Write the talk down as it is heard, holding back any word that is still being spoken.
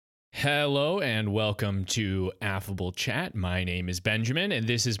Hello and welcome to Affable Chat. My name is Benjamin and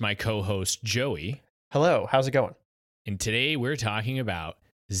this is my co-host Joey. Hello, how's it going? And today we're talking about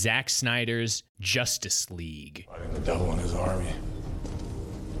Zack Snyder's Justice League. Fighting the devil and his army.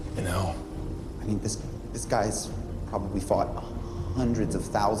 You know? I mean, this guy's probably fought hundreds of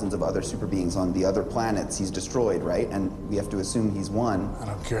thousands of other super beings on the other planets he's destroyed, right? And we have to assume he's won. I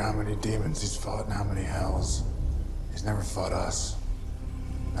don't care how many demons he's fought and how many hells. He's never fought us.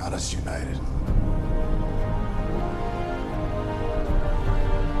 Not us united.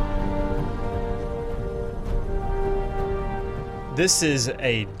 This is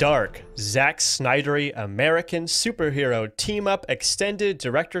a dark, Zack Snydery American superhero team-up extended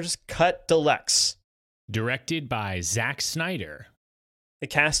director's cut deluxe. Directed by Zack Snyder. The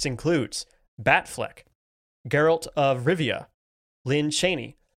cast includes Batfleck, Geralt of Rivia, Lynn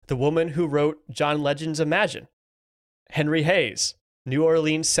Chaney, the woman who wrote John Legend's Imagine, Henry Hayes, New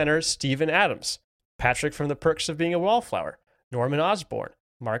Orleans Senator Stephen Adams, Patrick from The Perks of Being a Wallflower, Norman Osborn,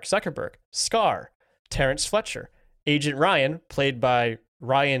 Mark Zuckerberg, Scar, Terrence Fletcher, Agent Ryan, played by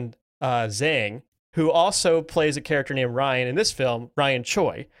Ryan Zhang, who also plays a character named Ryan in this film, Ryan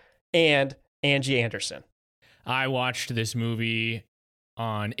Choi, and Angie Anderson. I watched this movie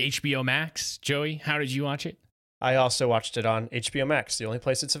on HBO Max. Joey, how did you watch it? I also watched it on HBO Max, the only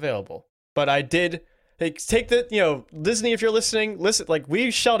place it's available. But I did take the, Disney, if you're listening, listen, like, we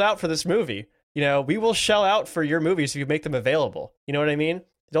shelled out for this movie. We will shell out for your movies if you make them available. You know what I mean?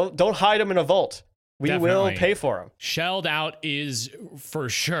 Don't hide them in a vault. We Definitely. will pay for them. Shelled out is for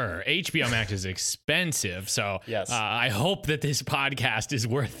sure. HBO Max is expensive, so yes. I hope that this podcast is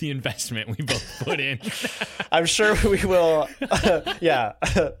worth the investment we both put in. I'm sure we will. Yeah.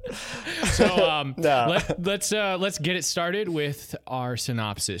 So No. let's get it started with our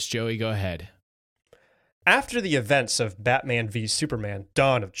synopsis. Joey, go ahead. After the events of Batman v Superman: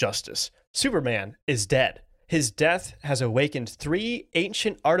 Dawn of Justice, Superman is dead. His death has awakened 3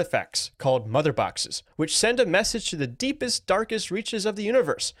 ancient artifacts called Mother Boxes, which send a message to the deepest, darkest reaches of the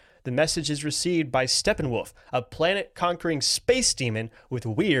universe. The message is received by Steppenwolf, a planet-conquering space demon with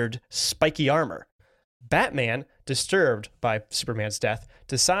weird, spiky armor. Batman, disturbed by Superman's death,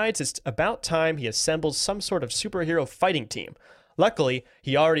 decides it's about time he assembles some sort of superhero fighting team. Luckily,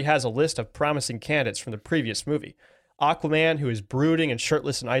 he already has a list of promising candidates from the previous movie. Aquaman, who is brooding and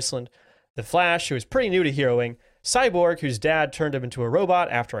shirtless in Iceland, The Flash, who is pretty new to heroing, Cyborg, whose dad turned him into a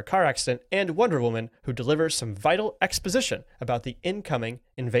robot after a car accident, and Wonder Woman, who delivers some vital exposition about the incoming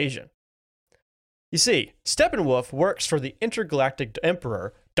invasion. You see, Steppenwolf works for the intergalactic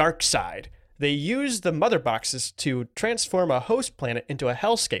emperor, Darkseid. They use the Mother Boxes to transform a host planet into a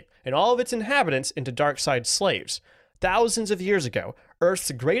hellscape and all of its inhabitants into Darkseid slaves. Thousands of years ago, Earth's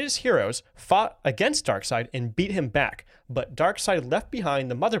greatest heroes fought against Darkseid and beat him back, but Darkseid left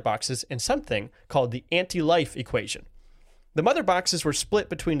behind the Mother Boxes and something called the anti-life equation. The Mother Boxes were split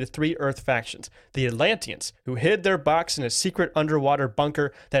between the 3 Earth factions: the Atlanteans, who hid their box in a secret underwater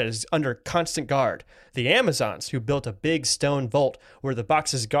bunker that is under constant guard; the Amazons, who built a big stone vault where the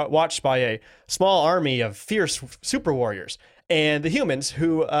boxes got watched by a small army of fierce super warriors; and the humans,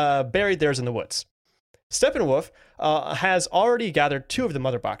 who buried theirs in the woods. Steppenwolf has already gathered 2 of the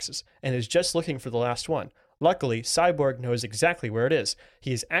Mother Boxes and is just looking for the last one. Luckily, Cyborg knows exactly where it is.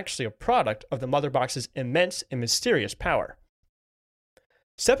 He is actually a product of the Mother Box's immense and mysterious power.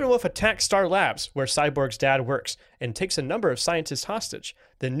 Steppenwolf attacks Star Labs, where Cyborg's dad works, and takes a number of scientists hostage.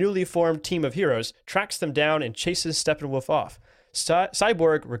 The newly formed team of heroes tracks them down and chases Steppenwolf off.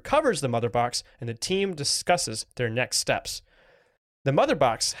 Cyborg recovers the Mother Box, and the team discusses their next steps. The Mother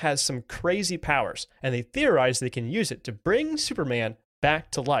Box has some crazy powers, and they theorize they can use it to bring Superman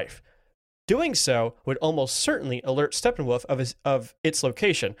back to life. Doing so would almost certainly alert Steppenwolf of its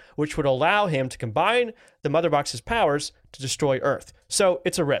location, which would allow him to combine the Mother Box's powers to destroy Earth. So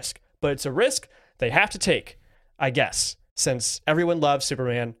it's a risk, but it's a risk they have to take, I guess, since everyone loves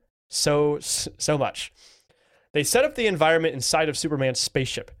Superman so much. They set up the environment inside of Superman's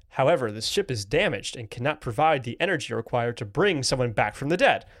spaceship. However, the ship is damaged and cannot provide the energy required to bring someone back from the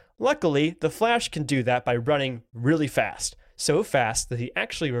dead. Luckily, the Flash can do that by running really fast. So fast that he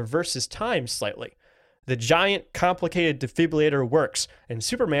actually reverses time slightly. The giant, complicated defibrillator works, and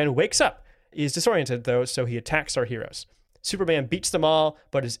Superman wakes up. He is disoriented, though, so he attacks our heroes. Superman beats them all,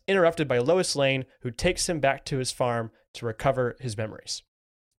 but is interrupted by Lois Lane, who takes him back to his farm to recover his memories.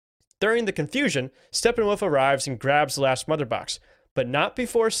 During the confusion, Steppenwolf arrives and grabs the last Mother Box, but not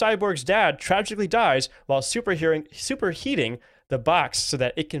before Cyborg's dad tragically dies while superheating the box so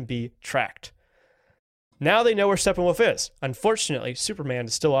that it can be tracked. Now they know where Steppenwolf is. Unfortunately, Superman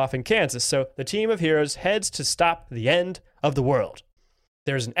is still off in Kansas, so the team of heroes heads to stop the end of the world.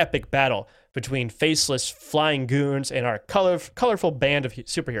 There's an epic battle between faceless flying goons and our colorful band of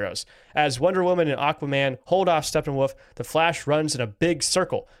superheroes. As Wonder Woman and Aquaman hold off Steppenwolf, the Flash runs in a big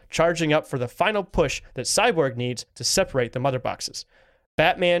circle, charging up for the final push that Cyborg needs to separate the mother boxes.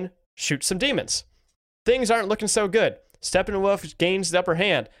 Batman shoots some demons. Things aren't looking so good. Steppenwolf gains the upper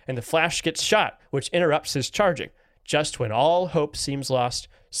hand, and the Flash gets shot, which interrupts his charging. Just when all hope seems lost,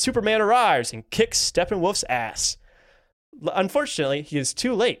 Superman arrives and kicks Steppenwolf's ass. Unfortunately, he is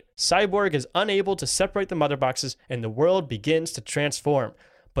too late. Cyborg is unable to separate the mother boxes, and the world begins to transform.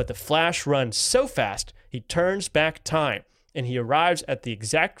 But the Flash runs so fast, he turns back time, and he arrives at the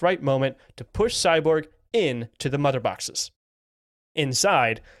exact right moment to push Cyborg into the mother boxes.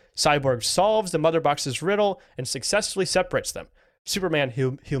 Inside, Cyborg solves the mother boxes riddle and successfully separates them.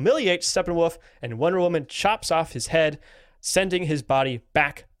 Superman humiliates Steppenwolf, and Wonder Woman chops off his head, sending his body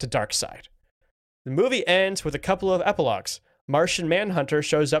back to Darkseid. The movie ends with a couple of epilogues. Martian Manhunter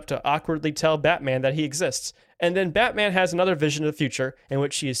shows up to awkwardly tell Batman that he exists, and then Batman has another vision of the future in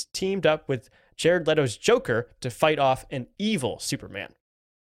which he is teamed up with Jared Leto's Joker to fight off an evil Superman.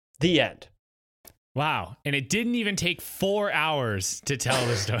 The end. Wow. And it didn't even take 4 hours to tell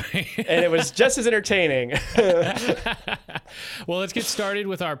the story. And it was just as entertaining. Well, let's get started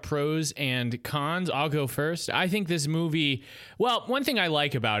with our pros and cons. I'll go first. I think this movie, well, one thing I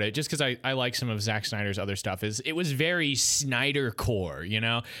like about it, just because I like some of Zack Snyder's other stuff, is it was very Snyder core, you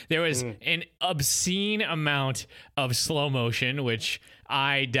know? There was an obscene amount of slow motion, which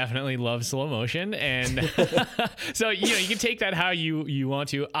I definitely love slow motion. And so, you can take that how you want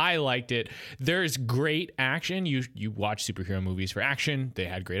to. I liked it. There's great action. You watch superhero movies for action. They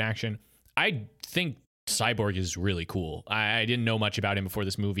had great action. I think Cyborg is really cool. I didn't know much about him before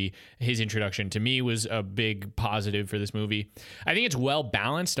this movie. His introduction to me was a big positive for this movie. I think it's well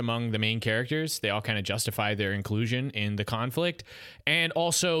balanced among the main characters. They all kind of justify their inclusion in the conflict. And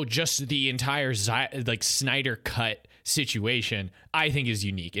also just the entire Snyder cut situation, I think is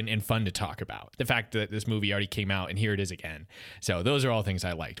unique and fun to talk about. The fact that this movie already came out and here it is again. So those are all things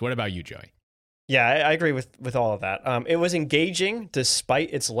I liked. What about you, Joey? Yeah, I agree with all of that. It was engaging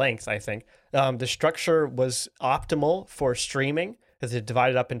despite its length, I think. The structure was optimal for streaming because it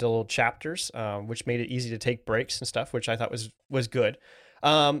divided up into little chapters, which made it easy to take breaks and stuff, which I thought was good.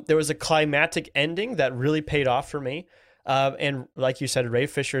 There was a climactic ending that really paid off for me. And like you said, Ray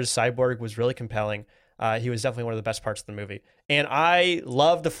Fisher's Cyborg was really compelling. He was definitely one of the best parts of the movie. And I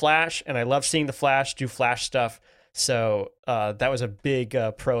love The Flash, and I love seeing The Flash do Flash stuff. So that was a big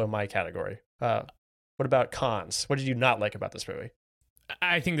pro in my category. What about cons? What did you not like about this movie?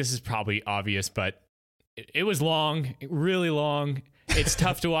 I think this is probably obvious, but it was long, really long. It's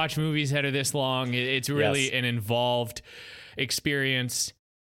tough to watch movies that are this long. It's really an involved experience.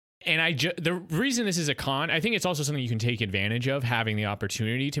 And the reason this is a con, I think it's also something you can take advantage of, having the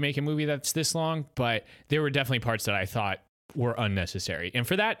opportunity to make a movie that's this long. But there were definitely parts that I thought were unnecessary. And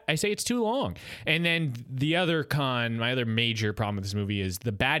for that, I say it's too long. And then the other con, my other major problem with this movie is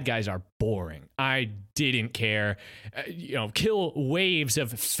the bad guys are boring. I didn't care. Kill waves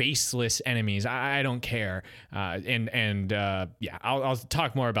of faceless enemies. I don't care. I'll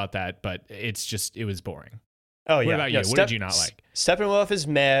talk more about that, but it was boring. Oh, yeah. What about you? What did you not like? Steppenwolf is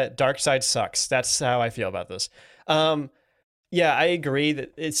meh. Darkseid sucks. That's how I feel about this. Yeah, I agree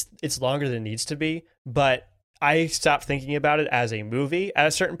that it's longer than it needs to be, but I stopped thinking about it as a movie at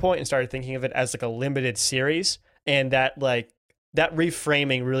a certain point and started thinking of it as like a limited series, and that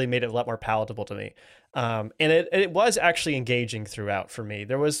reframing really made it a lot more palatable to me. And it was actually engaging throughout for me.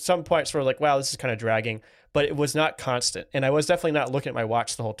 There was some points where like, wow, this is kind of dragging, but it was not constant, and I was definitely not looking at my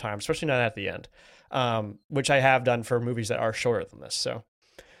watch the whole time, especially not at the end, which I have ddone for movies that are shorter than this. So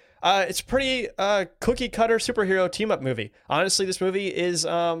it's pretty cookie cutter superhero team up movie. Honestly, this movie is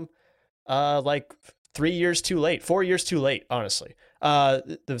like 4 years too late, honestly.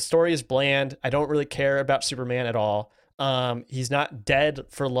 The story is bland. I don't really care about Superman at all. He's not dead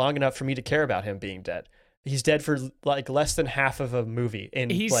for long enough for me to care about him being dead. He's dead for like less than half of a movie in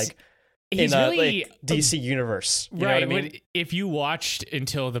really DC universe. You know what I mean? If you watched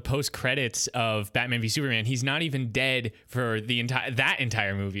until the post credits of Batman v Superman, he's not even dead for the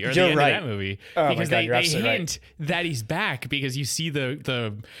entire movie or the end of that movie. Oh because my God, they hint that he's back because you see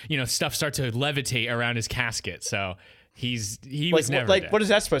the stuff start to levitate around his casket. So he was never dead. What is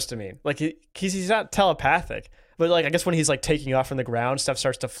that supposed to mean? Like he's not telepathic, but like I guess when he's like taking off from the ground, stuff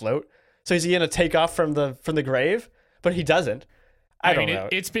starts to float. So is he gonna take off from the grave? But he doesn't. I don't know.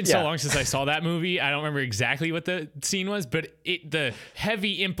 It's been so long since I saw that movie. I don't remember exactly what the scene was, but the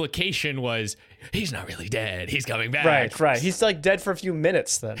heavy implication was he's not really dead. He's coming back. Right. He's like dead for a few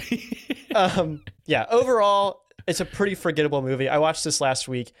minutes then. Overall, It's a pretty forgettable movie. I watched this last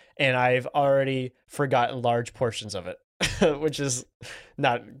week and I've already forgotten large portions of it, which is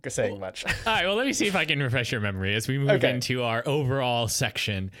not saying much. All right, well, let me see if I can refresh your memory as we move into our overall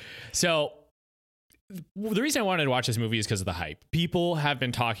section. So the reason I wanted to watch this movie is because of the hype. People have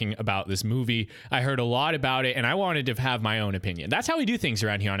been talking about this movie. I heard a lot about it, and I wanted to have my own opinion. That's how we do things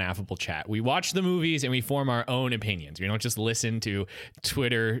around here on Affable Chat. We watch the movies, and we form our own opinions. We don't just listen to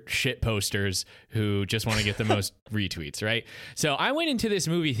Twitter shit posters who just want to get the most retweets, right? So I went into this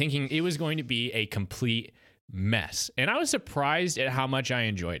movie thinking it was going to be a complete mess, and I was surprised at how much I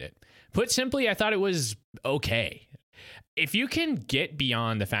enjoyed it. Put simply, I thought it was okay. If you can get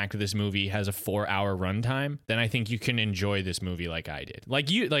beyond the fact that this movie has a 4-hour runtime, then I think you can enjoy this movie like I did.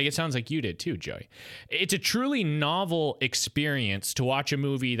 Like it sounds like you did too, Joey. It's a truly novel experience to watch a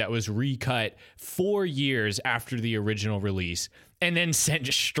movie that was recut 4 years after the original release and then sent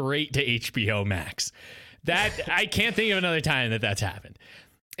straight to HBO Max. That I can't think of another time that that's happened.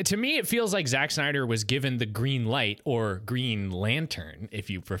 To me, it feels like Zack Snyder was given the green light, or Green Lantern, if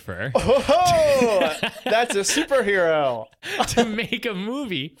you prefer. Oh, that's a superhero. To make a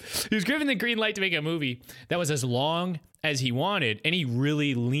movie. He was given the green light to make a movie that was as long as he wanted, and he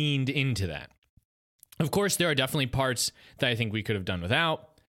really leaned into that. Of course, there are definitely parts that I think we could have done without.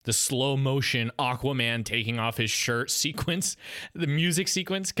 The slow motion Aquaman taking off his shirt sequence, the music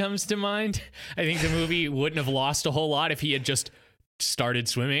sequence comes to mind. I think the movie wouldn't have lost a whole lot if he had just started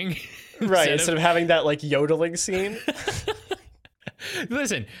swimming. Right, instead of having that like yodeling scene.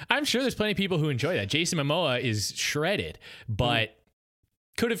 Listen, I'm sure there's plenty of people who enjoy that. Jason Momoa is shredded, but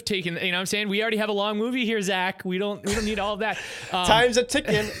could have taken, you know what I'm saying? We already have a long movie here, Zach. We don't need all of that. Time's a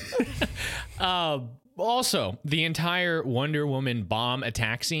ticking. Also, the entire Wonder Woman bomb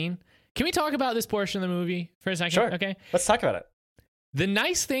attack scene. Can we talk about this portion of the movie for a second? Sure. Okay. Let's talk about it. The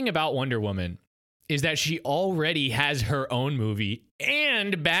nice thing about Wonder Woman is that she already has her own movie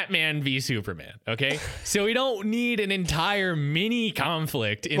and Batman v Superman, okay? So we don't need an entire mini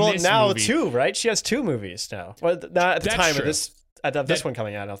conflict in this movie. Well, now two, right? She has 2 movies now. Well, not at the time of this. This one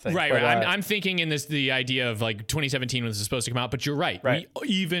coming out, I don't think. Right, but, right. I'm thinking in the idea of like 2017 was supposed to come out, but you're right.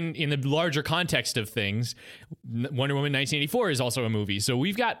 Even in the larger context of things, Wonder Woman 1984 is also a movie. So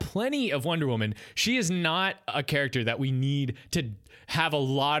we've got plenty of Wonder Woman. She is not a character that we need to have a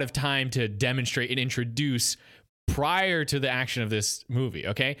lot of time to demonstrate and introduce prior to the action of this movie,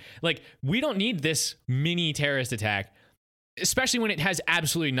 okay? Like, we don't need this mini terrorist attack, especially when it has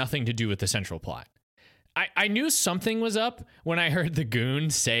absolutely nothing to do with the central plot. I knew something was up when I heard the goon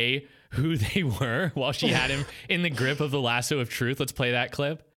say who they were while she had him in the grip of the lasso of truth. Let's play that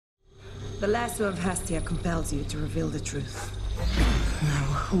clip. The lasso of Hastia compels you to reveal the truth. Now,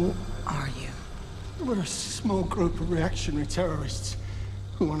 who are you? We're a small group of reactionary terrorists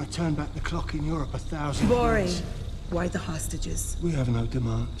who want to turn back the clock in Europe 1,000 Boring. years. Why the hostages? We have no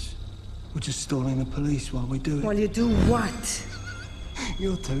demands. We're just stalling the police while we do it. While you do what?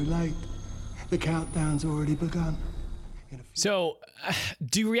 You're too late. The countdown's already begun. So,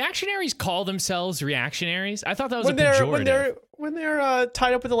 do reactionaries call themselves reactionaries? I thought that was a pejorative. When they're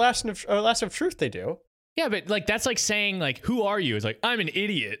tied up with the lasso of truth, they do. Yeah, but like that's like saying like, who are you? It's like, I'm an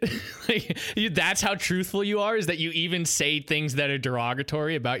idiot. Like, that's how truthful you are, is that you even say things that are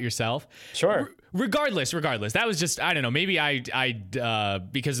derogatory about yourself. Sure. Regardless, that was just, I don't know, maybe I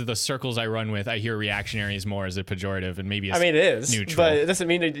because of the circles I run with, I hear reactionaries more as a pejorative, and maybe it's it is neutral. but it doesn't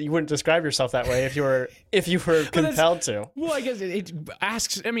mean that you wouldn't describe yourself that way if you were compelled to. Well, I guess it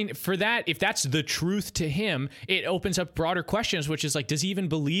asks, I mean, for that, if that's the truth to him, it opens up broader questions, which is like, does he even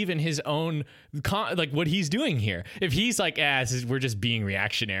believe in his own, like what he's doing here? If he's like, we're just being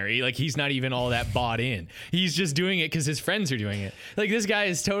reactionary, like he's not even all that bought in. He's just doing it because his friends are doing it. Like, this guy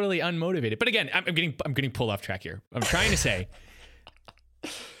is totally unmotivated. But again, I'm getting pulled off track here. I'm trying to say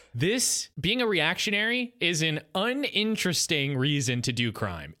this being a reactionary is an uninteresting reason to do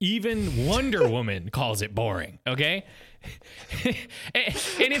crime. Even Wonder Woman calls it boring. Okay. And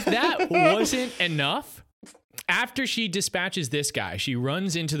if that wasn't enough, after she dispatches this guy, she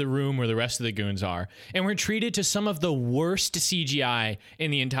runs into the room where the rest of the goons are, and we're treated to some of the worst CGI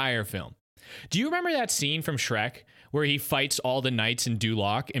in the entire film. Do you remember that scene from Shrek where he fights all the knights in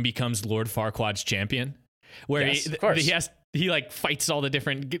Duloc and becomes Lord Farquaad's champion? Where yes, of course. he like fights all the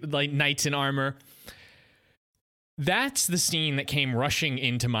different like knights in armor. That's the scene that came rushing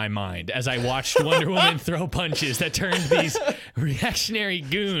into my mind as I watched Wonder Woman throw punches that turned these reactionary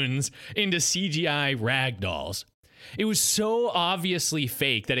goons into CGI ragdolls. It was so obviously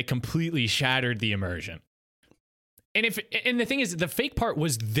fake that it completely shattered the immersion. And the thing is, the fake part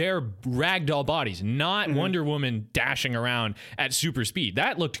was their ragdoll bodies, not Wonder Woman dashing around at super speed.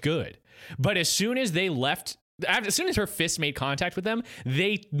 That looked good. But as soon as they left as soon as her fist made contact with them,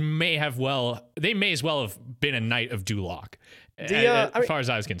 they may as well have been a knight of Duloc, as far as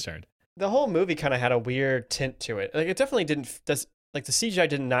I was concerned. The whole movie kind of had a weird tint to it. Like, it definitely the CGI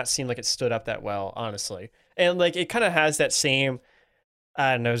did not seem like it stood up that well, honestly. And like, it kind of has that same,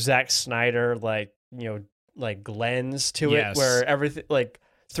 I don't know, Zack Snyder, like, like lens to it, where everything, like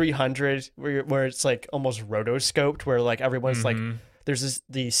 300, where it's like almost rotoscoped, where like everyone's like, there's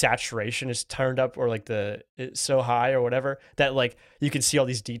the saturation is turned up, or like it's so high or whatever that like you can see all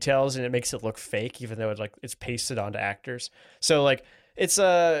these details and it makes it look fake, even though it's pasted onto actors. So like, it's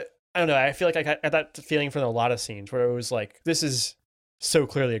I don't know. I feel like I got that feeling from a lot of scenes where it was like, this is so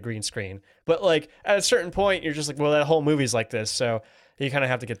clearly a green screen, but like at a certain point you're just like, well, that whole movie's like this, so you kind of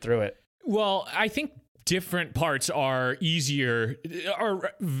have to get through it. Well, I think different parts are easier,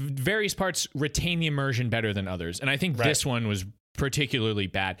 or various parts retain the immersion better than others. And I think this one was particularly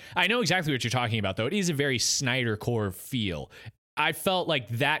bad. I know exactly what you're talking about, though. It is a very Snyder core feel. I felt like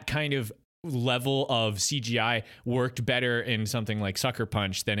that kind of level of CGI worked better in something like Sucker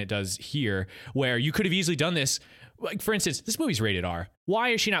Punch than it does here, where you could have easily done this. Like, for instance, this movie's rated R. Why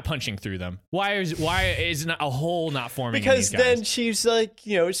is she not punching through them? Why is not a hole not forming? Because in these guys? Then she's like,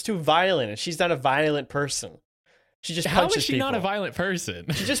 it's too violent, and she's not a violent person. She just punches people. How is she not a violent person?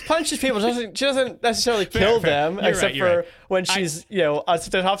 She just punches people. She doesn't necessarily kill them, except for when she's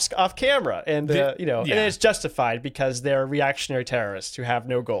off camera, and and it's justified because they're reactionary terrorists who have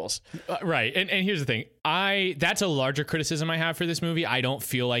no goals. Right, and here's the thing. That's a larger criticism I have for this movie. I don't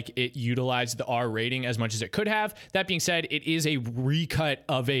feel like it utilized the R rating as much as it could have. That being said, it is a recut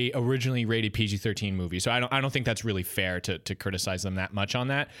of a originally rated PG-13 movie, so I don't think that's really fair to criticize them that much on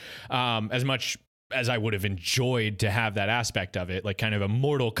that. As much as I would have enjoyed to have that aspect of it, like kind of a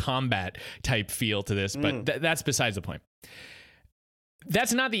Mortal Kombat type feel to this, but that's besides the point.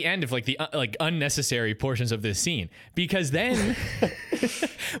 That's not the end of like the unnecessary portions of this scene, because then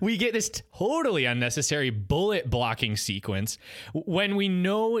we get this totally unnecessary bullet blocking sequence when we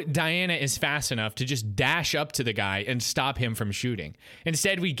know Diana is fast enough to just dash up to the guy and stop him from shooting.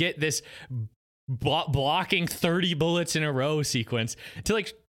 Instead, we get this blocking 30 bullets in a row sequence to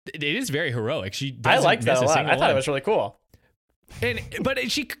like. It is very heroic. I liked that a lot. I thought it was really cool.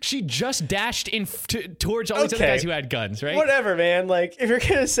 But she just dashed towards all these other guys who had guns, right? Whatever, man. Like, if you're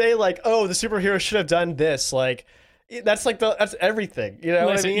gonna say like, oh, the superhero should have done this, like, that's everything. You know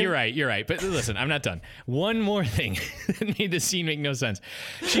what I mean? You're right. But listen, I'm not done. One more thing that made this scene make no sense.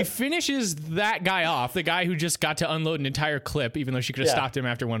 She finishes that guy off, the guy who just got to unload an entire clip, even though she could have stopped him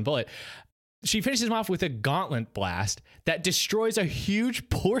after one bullet. She finishes him off with a gauntlet blast that destroys a huge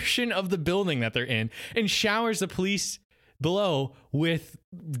portion of the building that they're in and showers the police below with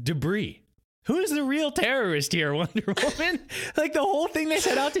debris. Who's the real terrorist here, Wonder Woman? Like, the whole thing they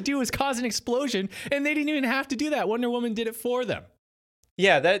set out to do was cause an explosion, and they didn't even have to do that. Wonder Woman did it for them.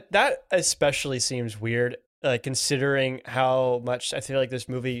 Yeah, that especially seems weird, considering how much I feel like this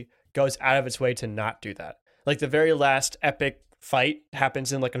movie goes out of its way to not do that. Like, the very last epic fight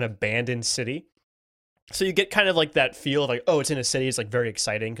happens in like an abandoned city, so you get kind of like that feel of like, oh, it's in a city. It's like very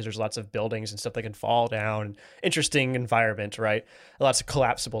exciting because there's lots of buildings and stuff that can fall down. Interesting environment, right? Lots of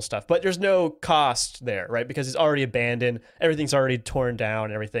collapsible stuff, but there's no cost there, right? Because it's already abandoned, everything's already torn down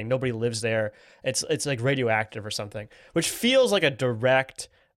and everything, nobody lives there. It's like radioactive or something, which feels like a direct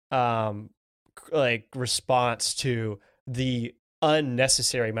like response to the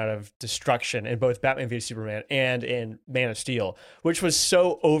unnecessary amount of destruction in both Batman v Superman and in Man of Steel, which was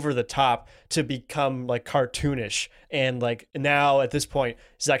so over the top to become like cartoonish. And like now at this point,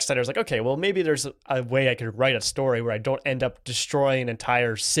 Zack Snyder's like, okay, well, maybe there's a way I could write a story where I don't end up destroying an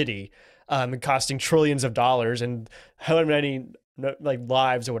entire city and costing trillions of dollars and how many like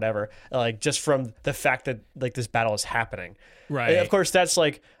lives or whatever, like just from the fact that like this battle is happening. Right. And of course, that's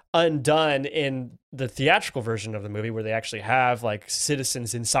like undone in the theatrical version of the movie, where they actually have like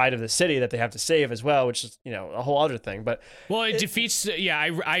citizens inside of the city that they have to save as well, which is, a whole other thing. But it defeats. Yeah,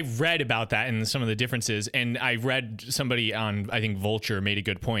 I read about that and some of the differences, and I read somebody on, I think Vulture made a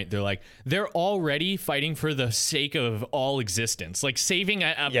good point. They're like, they're already fighting for the sake of all existence. Like, saving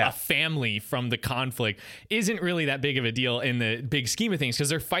a family from the conflict isn't really that big of a deal in the big scheme of things, because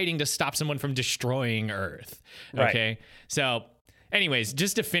they're fighting to stop someone from destroying Earth. Okay, right. So anyways,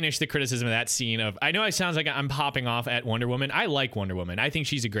 just to finish the criticism of that scene I know it sounds like I'm popping off at Wonder Woman. I like Wonder Woman. I think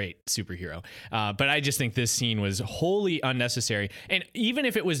she's a great superhero. But I just think this scene was wholly unnecessary. And even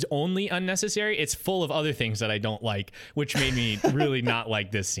if it was only unnecessary, it's full of other things that I don't like, which made me really not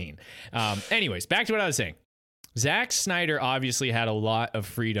like this scene. Anyways, back to what I was saying. Zack Snyder obviously had a lot of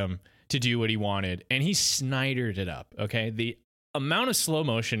freedom to do what he wanted, and he Snydered it up, okay? amount of slow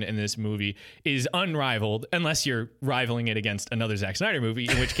motion in this movie is unrivaled, unless you're rivaling it against another Zack Snyder movie,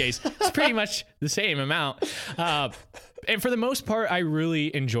 in which case it's pretty much the same amount. And for the most part, I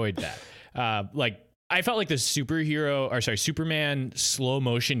really enjoyed that. I felt like the Superman slow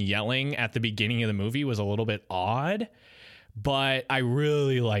motion yelling at the beginning of the movie was a little bit odd, but I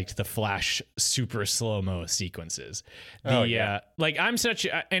really liked the Flash super slow-mo sequences. It's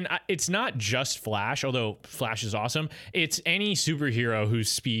not just Flash, although Flash is awesome. It's any superhero who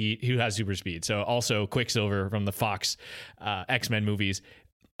has super speed. So also Quicksilver from the Fox X-Men movies.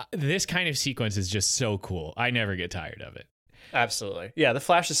 This kind of sequence is just so cool. I never get tired of it. Absolutely. Yeah, the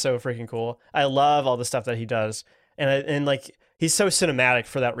Flash is so freaking cool. I love all the stuff that he does. And he's so cinematic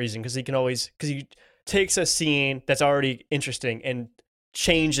for that reason, because he takes a scene that's already interesting and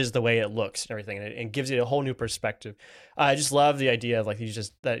changes the way it looks and everything, and gives you a whole new perspective. I just love the idea of he's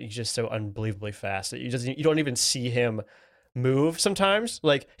just so unbelievably fast that you don't even see him move sometimes.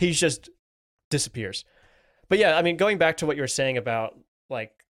 Like, he just disappears. But yeah, I mean, going back to what you were saying about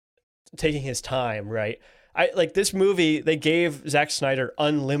taking his time, right? This movie, they gave Zack Snyder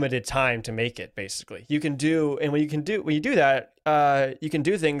unlimited time to make it, basically. When you do that, you can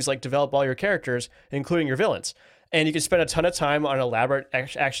do things like develop all your characters, including your villains. And you can spend a ton of time on elaborate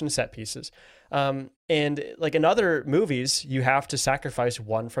action set pieces. And in other movies, you have to sacrifice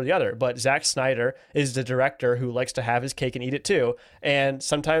one for the other. But Zack Snyder is the director who likes to have his cake and eat it too. And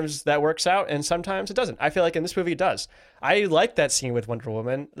sometimes that works out and sometimes it doesn't. I feel like in this movie it does. I like that scene with Wonder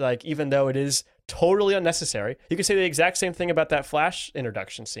Woman, even though it is totally unnecessary. You could say the exact same thing about that Flash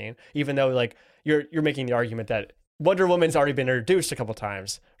introduction scene, even though you're making the argument that Wonder Woman's already been introduced a couple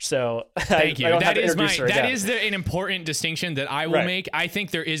times. So thank you. That is an important distinction that I will make. I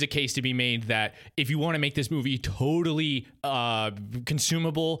think there is a case to be made that if you want to make this movie totally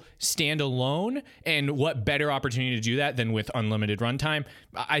consumable, standalone, and what better opportunity to do that than with unlimited runtime,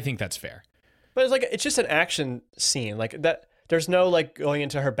 I think that's fair. But it's just an action scene that. There's no going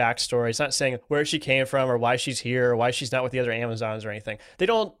into her backstory. It's not saying where she came from or why she's here or why she's not with the other Amazons or anything. They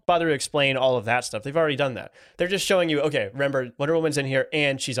don't bother to explain all of that stuff. They've already done that. They're just showing you, okay, remember, Wonder Woman's in here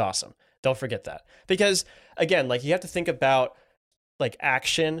and she's awesome. Don't forget that. Because again, you have to think about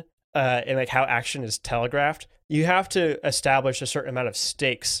action and how action is telegraphed. You have to establish a certain amount of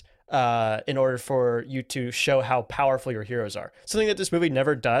stakes in order for you to show how powerful your heroes are. Something that this movie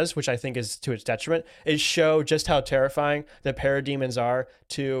never does, which I think is to its detriment, is show just how terrifying the parademons are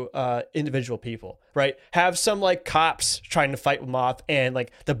to individual people, right? Have some cops trying to fight with Moth and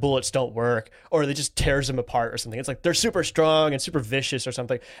the bullets don't work, or they just tears them apart or something. It's they're super strong and super vicious or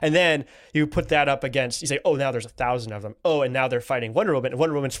something. And then you put that up against, you say, oh, now there's 1,000 of them. Oh, and now they're fighting Wonder Woman, and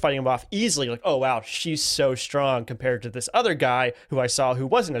Wonder Woman's fighting them off easily. Oh, wow, she's so strong compared to this other guy who I saw who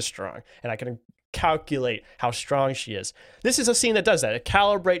wasn't as strong. And I can calculate how strong she is. This is a scene that does that. It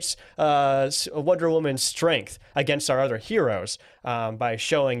calibrates Wonder Woman's strength against our other heroes by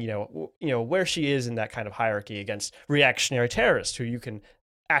showing, where she is in that kind of hierarchy against reactionary terrorists who you can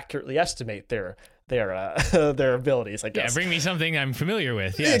accurately estimate their abilities, I guess. Yeah, bring me something I'm familiar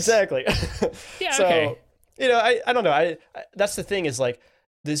with. Yes. Exactly. Yeah, so, okay. I don't know. I that's the thing is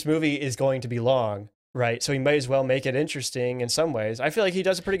this movie is going to be long. Right. So he might as well make it interesting in some ways. I feel like he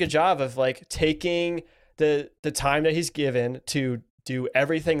does a pretty good job of taking the time that he's given to do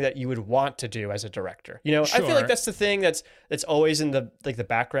everything that you would want to do as a director. Sure. I feel like that's the thing that's always in the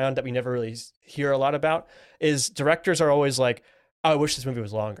background that we never really hear a lot about is directors are always I wish this movie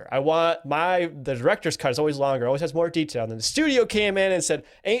was longer. The director's cut is always longer, always has more detail. And then the studio came in and said,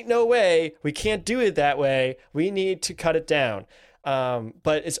 ain't no way, we can't do it that way. We need to cut it down.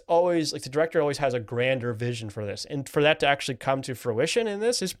 But it's always the director always has a grander vision for this, and for that to actually come to fruition in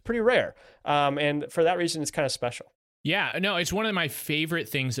this is pretty rare. And for that reason, it's kind of special. Yeah, no, it's one of my favorite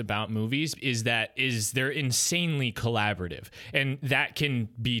things about movies is they're insanely collaborative, and that can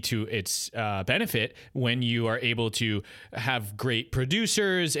be to its benefit when you are able to have great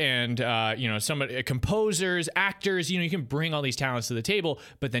producers and composers, actors. You can bring all these talents to the table,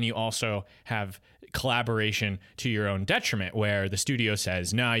 but then you also have collaboration to your own detriment, where the studio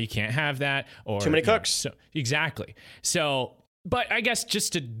says, "No, you can't have that," or too many cooks. Exactly. So. But I guess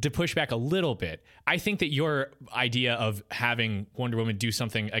just to push back a little bit, I think that your idea of having Wonder Woman do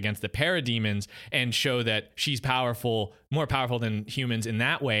something against the parademons and show that she's more powerful than humans in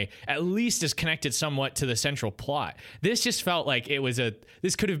that way, at least is connected somewhat to the central plot. This just felt like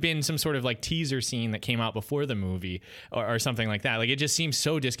this could have been some sort of teaser scene that came out before the movie or something like that. It just seems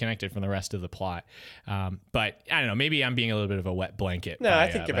so disconnected from the rest of the plot. But I don't know, maybe I'm being a little bit of a wet blanket. No,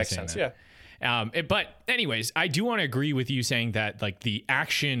 I think it makes sense. Yeah. But anyways, I do want to agree with you saying that like the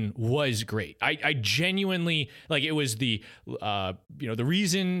action was great. I genuinely like it was the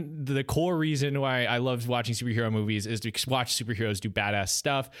the core reason why I loved watching superhero movies is to watch superheroes do badass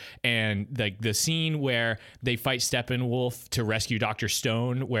stuff. And like the scene where they fight Steppenwolf to rescue Dr.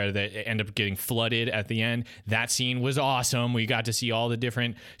 Stone, where they end up getting flooded at the end, that scene was awesome. We got to see all the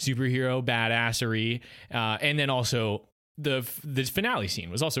different superhero badassery, and then also the finale scene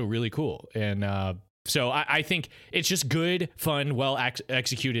was also really cool. And so I think it's just good, fun, well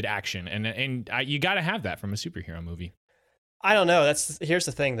executed action, and you got to have that from a superhero movie. I don't know. Here's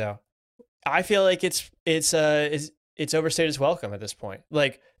the thing though. I feel like it's overstayed its welcome at this point.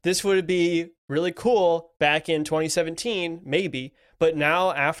 Like this would be really cool back in 2017, maybe, but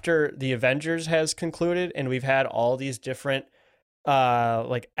now after the Avengers has concluded and we've had all these different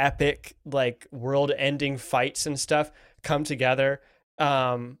like epic, like world-ending fights and stuff come together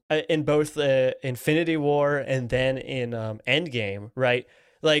in both Infinity War and then in Endgame, right?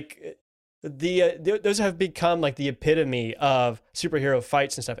 Like those have become like the epitome of superhero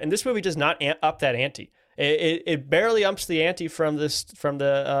fights and stuff. And this movie does not up that ante. It barely umps the ante from the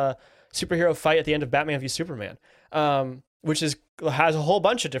superhero fight at the end of Batman v Superman, which has a whole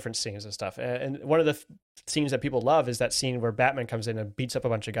bunch of different scenes and stuff. And one of the scenes that people love is that scene where Batman comes in and beats up a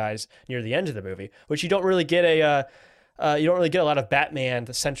bunch of guys near the end of the movie, which you don't really get a lot of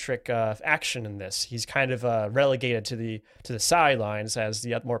Batman-centric action in this. He's kind of relegated to the sidelines as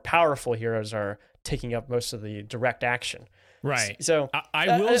the more powerful heroes are taking up most of the direct action. Right. So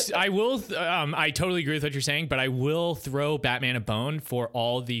I totally agree with what you're saying, but I will throw Batman a bone for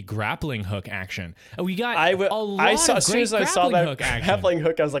all the grappling hook action. We got as soon as I saw that grappling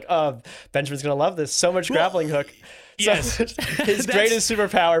hook, I was like, oh, Benjamin's going to love this. So much grappling hook. Yes. So his greatest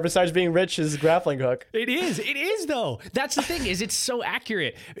superpower besides being rich is grappling hook. It is though. That's the thing, is it's so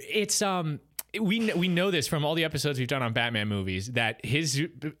accurate. It's we know this from all the episodes we've done on Batman movies, that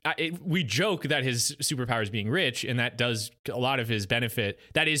we joke that his superpower is being rich, and that does a lot of his benefit.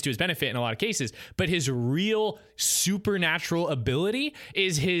 That is to his benefit in a lot of cases. But his real supernatural ability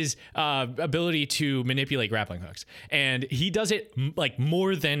is his ability to manipulate grappling hooks, and he does it like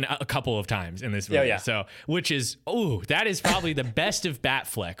more than a couple of times in this movie. Yeah. So, that is probably the best of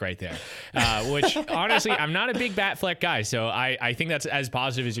Batfleck right there. Which honestly, I'm not a big Batfleck guy, so I think that's as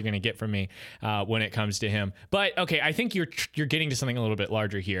positive as you're going to get from me when it comes to him. But okay, I think you're getting to something a little bit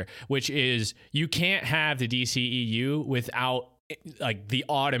larger here, which is you can't have the DCEU without like the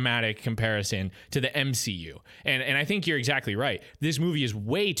automatic comparison to the MCU. And I think you're exactly right. This movie is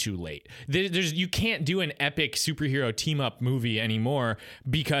way too late. You can't do an epic superhero team up movie anymore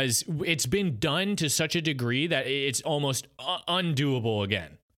because it's been done to such a degree that it's almost undoable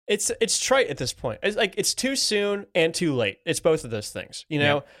again. It's trite at this point. It's like it's too soon and too late. It's both of those things, you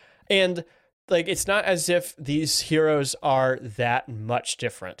know? Yeah. And like it's not as if these heroes are that much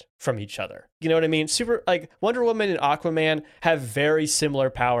different from each other. You know what I mean? Wonder Woman and Aquaman have very similar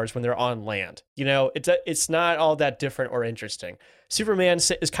powers when they're on land. You know, it's not all that different or interesting. Superman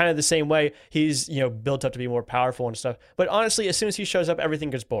is kind of the same way. He's, built up to be more powerful and stuff. But honestly, as soon as he shows up,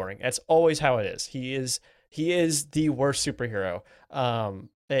 everything gets boring. That's always how it is. He is the worst superhero, and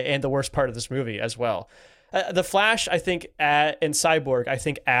the worst part of this movie as well. The Flash, I think, and Cyborg, I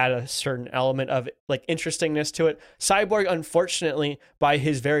think, add a certain element of like interestingness to it. Cyborg, unfortunately, by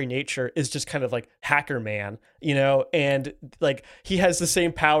his very nature, is just kind of like hacker man, and like he has the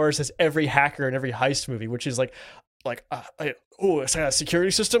same powers as every hacker in every heist movie, which is it's a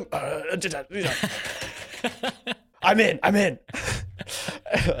security system. I'm in.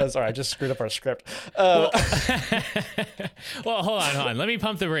 Sorry, I just screwed up our script. Well, hold on. Let me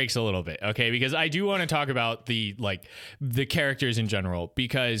pump the brakes a little bit, okay? Because I do want to talk about the characters in general.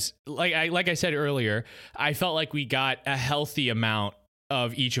 Because like I said earlier, I felt like we got a healthy amount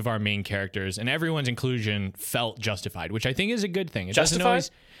of each of our main characters, and everyone's inclusion felt justified, which I think is a good thing. It doesn't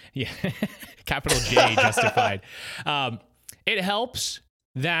always, capital J, justified. It helps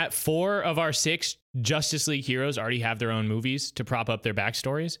that 4 of our 6 Justice League heroes already have their own movies to prop up their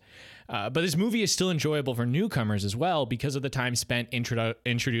backstories. But this movie is still enjoyable for newcomers as well because of the time spent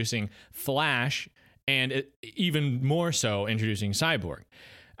introducing Flash and even more so introducing Cyborg.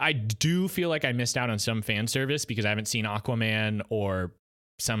 I do feel like I missed out on some fan service because I haven't seen Aquaman or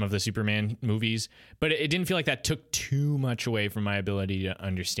some of the Superman movies, but it didn't feel like that took too much away from my ability to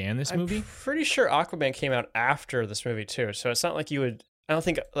understand this movie. I'm pretty sure Aquaman came out after this movie too, so it's not like you would I don't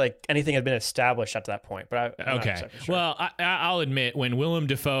think like anything had been established up to that point, but I'm not Okay. exactly sure. Well, I'll admit when Willem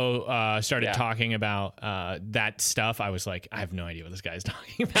Dafoe started Yeah. talking about that stuff, I was like, I have no idea what this guy's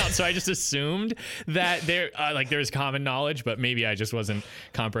talking about. So I just assumed that there's common knowledge, but maybe I just wasn't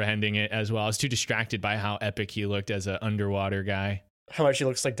comprehending it as well. I was too distracted by how epic he looked as an underwater guy. How much he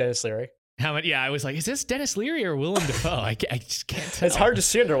looks like Dennis Leary. How much? Yeah, I was like, is this Dennis Leary or Willem Dafoe? I just can't tell. It's hard to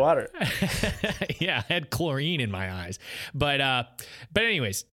see underwater. Yeah, I had chlorine in my eyes. But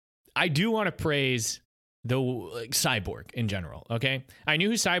anyways, I do want to praise the Cyborg in general, okay? I knew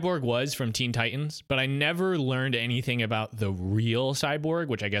who Cyborg was from Teen Titans, but I never learned anything about the real Cyborg,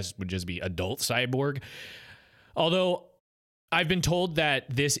 which I guess would just be adult Cyborg. Although I've been told that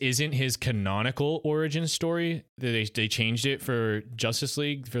this isn't his canonical origin story. They changed it for Justice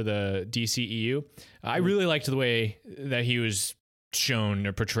League for the DCEU. I really liked the way that he was shown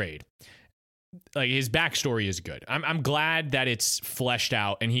or portrayed. Like his backstory is good. I'm glad that it's fleshed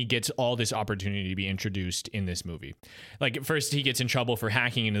out and he gets all this opportunity to be introduced in this movie. Like at first he gets in trouble for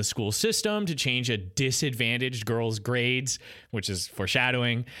hacking into the school system to change a disadvantaged girl's grades, which is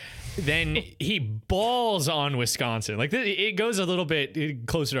foreshadowing. Then he balls on Wisconsin. Like it goes a little bit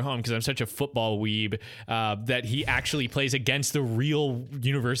closer to home because I'm such a football weeb that he actually plays against the real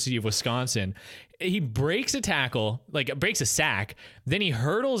University of Wisconsin. He breaks a tackle, like breaks a sack. Then he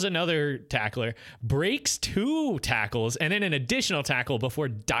hurdles another tackler, breaks 2 tackles, and then an additional tackle before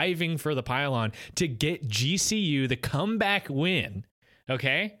diving for the pylon to get GCU the comeback win.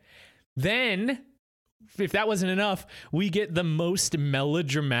 Okay. Then, if that wasn't enough, we get the most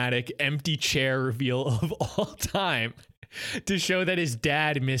melodramatic empty chair reveal of all time to show that his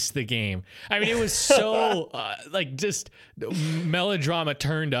dad missed the game. I mean, it was so just melodrama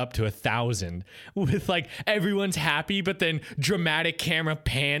turned up to 1,000 with like everyone's happy, but then dramatic camera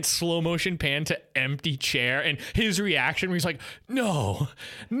pan, slow motion pan to empty chair, and his reaction where he's like, no,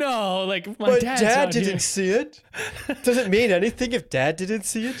 like my But dad's Dad out here." didn't see it. Does it mean anything if Dad didn't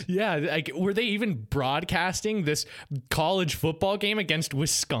see it? Yeah, like were they even broadcasting this college football game against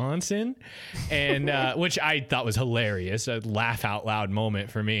Wisconsin? And which I thought was hilarious, a laugh out loud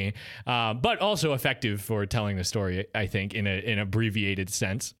moment for me, but also effective for telling the story, I think, in an abbreviated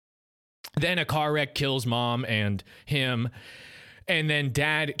sense. Then a car wreck kills Mom and him, and then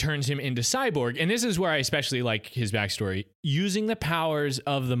Dad turns him into Cyborg. And this is where I especially like his backstory, using the powers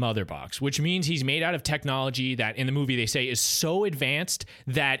of the Mother Box, which means he's made out of technology that in the movie they say is so advanced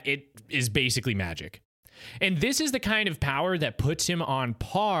that it is basically magic. And this is the kind of power that puts him on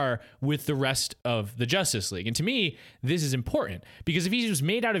par with the rest of the Justice League. And to me, this is important because if he was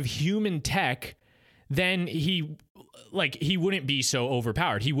made out of human tech, then he wouldn't be so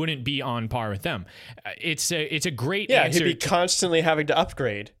overpowered. He wouldn't be on par with them. It's a great answer. He'd be constantly having to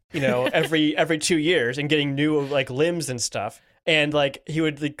upgrade, every 2 years and getting new like limbs and stuff. And like he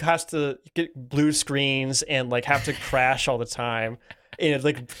would have to get blue screens and like have to crash all the time. And it'd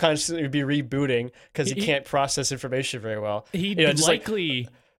like constantly be rebooting because he can't process information very well. He just likely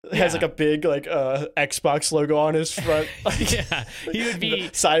has like a big like Xbox logo on his front. Yeah, he would be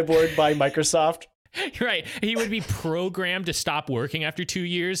Cyborg by Microsoft. Right. He would be programmed to stop working after 2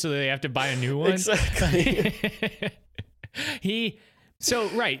 years so that they have to buy a new one. Exactly. It's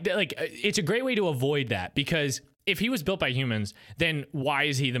a great way to avoid that because if he was built by humans, then why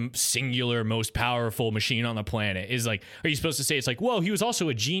is he the singular most powerful machine on the planet? Are you supposed to say it's like, whoa, he was also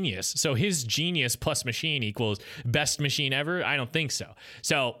a genius, so his genius plus machine equals best machine ever? I don't think so.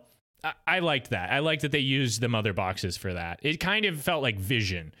 So I liked that. I liked that they used the Mother Boxes for that. It kind of felt like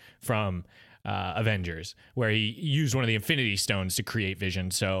Vision from Avengers, where he used one of the Infinity Stones to create Vision.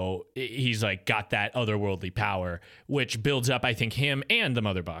 So he's like got that otherworldly power, which builds up, I think, him and the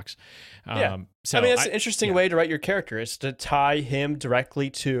Mother Box. So I mean, it's an interesting way to write your character, is to tie him directly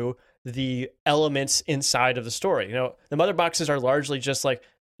to the elements inside of the story. The Mother Boxes are largely just like,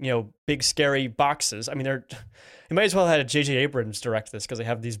 big scary boxes. I mean, you might as well have had J.J. Abrams direct this because they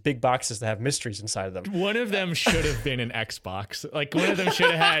have these big boxes that have mysteries inside of them. One of them should have been an Xbox. Like one of them should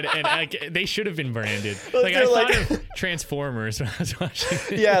have had, they should have been branded. Like I thought of Transformers when I was watching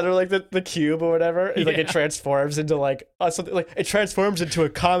it. Yeah, they're like the cube or whatever. Like it transforms into like something, like it transforms into a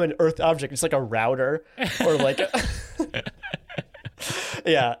common Earth object. It's like a router or like.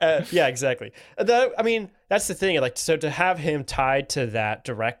 Yeah, exactly. That's the thing. Like, so to have him tied to that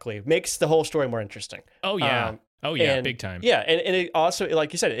directly makes the whole story more interesting. Oh yeah, big time. Yeah, and it also,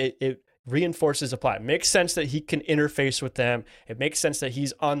 like you said, it reinforces the plot. It makes sense that he can interface with them. It makes sense that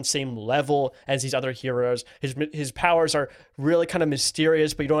he's on the same level as these other heroes. His powers are really kind of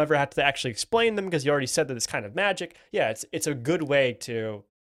mysterious, but you don't ever have to actually explain them because you already said that it's kind of magic. Yeah, it's a good way to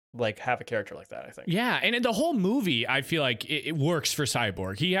like have a character like that, I think. Yeah, and in the whole movie, I feel like it works for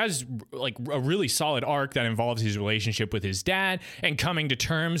Cyborg. He has like a really solid arc that involves his relationship with his dad and coming to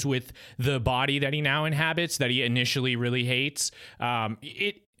terms with the body that he now inhabits that he initially really hates.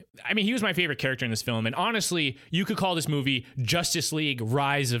 He was my favorite character in this film, and honestly, you could call this movie Justice League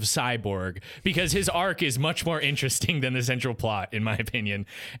Rise of Cyborg because his arc is much more interesting than the central plot, in my opinion.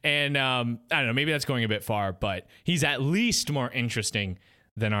 And I don't know, maybe that's going a bit far, but he's at least more interesting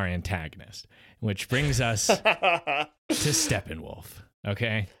than our antagonist, which brings us to Steppenwolf,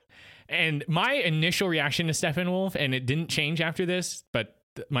 okay? And my initial reaction to Steppenwolf, and it didn't change after this, but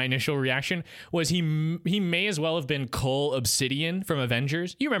my initial reaction was he may as well have been Cull Obsidian from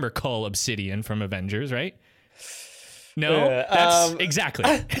Avengers. You remember Cull Obsidian from Avengers, right? No, that's exactly.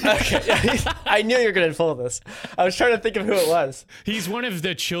 Okay. I knew you were going to pull this. I was trying to think of who it was. He's one of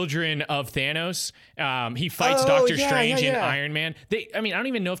the children of Thanos. He fights Doctor Strange and Iron Man. I don't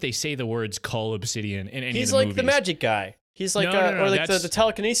even know if they say the words Cull Obsidian in any of the He's like movies. the magic guy. He's like or like the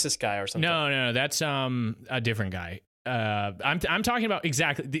telekinesis guy or something. No, that's a different guy. I'm talking about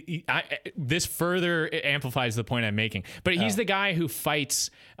exactly this further amplifies the point I'm making, but he's the guy who fights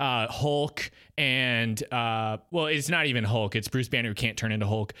Hulk and it's not even Hulk, it's Bruce Banner who can't turn into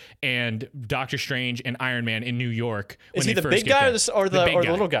Hulk, and Doctor Strange and Iron Man in New York. Is he the big guy or the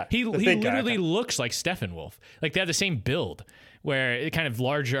little guy? He literally looks like Steppenwolf. Like they have the same build, where it kind of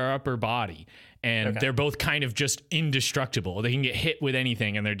larger upper body. And they're both kind of just indestructible. They can get hit with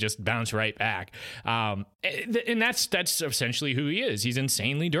anything and they're just bounce right back. And that's essentially who he is. He's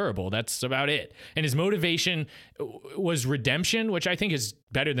insanely durable. That's about it. And his motivation was redemption, which I think is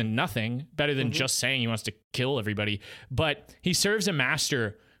better than nothing, better than just saying he wants to kill everybody. But he serves a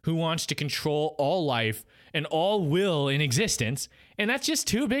master who wants to control all life and all will in existence. And that's just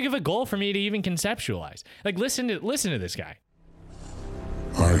too big of a goal for me to even conceptualize. Like, listen to this guy.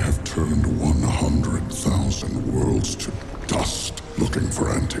 I have turned 100,000 worlds to dust, looking for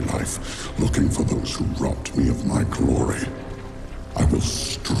anti-life, looking for those who robbed me of my glory. I will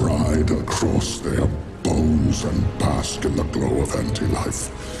stride across their bones and bask in the glow of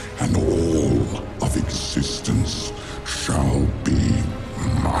anti-life, and all of existence shall be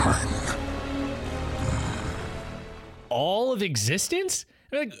mine. All of existence?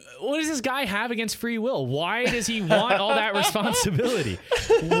 Like, what does this guy have against free will? Why does he want all that responsibility?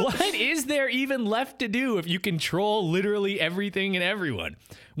 What is there even left to do if you control literally everything and everyone?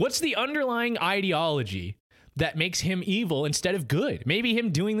 What's the underlying ideology that makes him evil instead of good? Maybe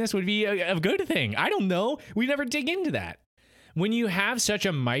him doing this would be a good thing. I don't know. We never dig into that. When you have such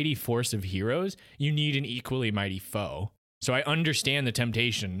a mighty force of heroes, you need an equally mighty foe. So I understand the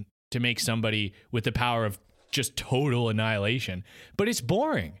temptation to make somebody with the power of just total annihilation, but it's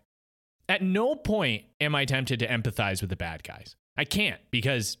boring. At no point am I tempted to empathize with the bad guys. I can't,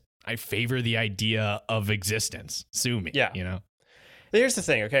 because I favor the idea of existence. Sue me. Yeah. You know? Here's the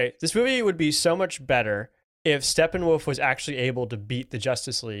thing, okay? This movie would be so much better if Steppenwolf was actually able to beat the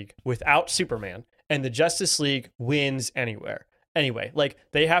Justice League without Superman, and the Justice League wins anyway. Like,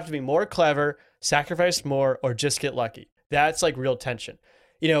 they have to be more clever, sacrifice more, or just get lucky. That's like real tension.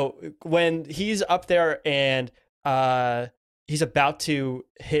 You know, when he's up there and he's about to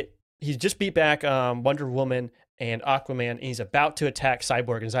he's just beat back Wonder Woman and Aquaman, and he's about to attack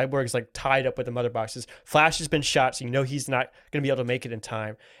Cyborg, and Cyborg's like tied up with the mother boxes. Flash has been shot, so you know he's not going to be able to make it in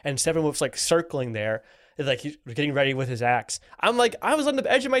time. And Steppenwolf's like circling there, like he's getting ready with his axe. I'm like, I was on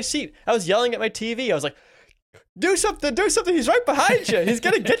the edge of my seat. I was yelling at my TV. I was like, do something. He's right behind you. He's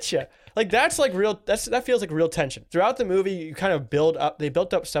going to get you. Like, that's like real, that feels like real tension. Throughout the movie, you kind of they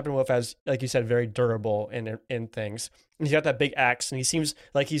built up Steppenwolf as, like you said, very durable in things. And he's got that big axe, and he seems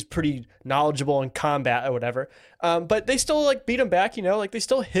like he's pretty knowledgeable in combat or whatever. But they still like beat him back, you know, like they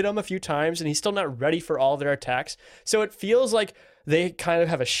still hit him a few times, and he's still not ready for all their attacks. So it feels like they kind of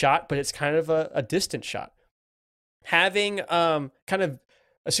have a shot, but it's kind of a distant shot. Having kind of,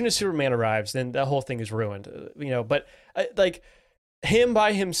 as soon as Superman arrives, then the whole thing is ruined, you know, but like, him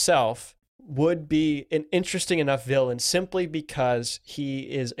by himself would be an interesting enough villain simply because he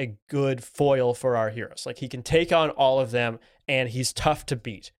is a good foil for our heroes. Like, he can take on all of them, and he's tough to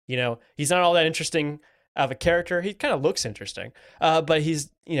beat. You know, he's not all that interesting of a character. He kind of looks interesting, but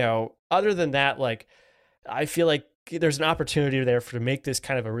he's, you know, other than that, like, I feel like there's an opportunity there to make this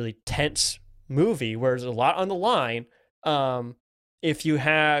kind of a really tense movie where there's a lot on the line. If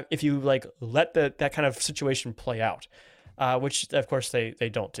you like let that kind of situation play out. Which, of course, they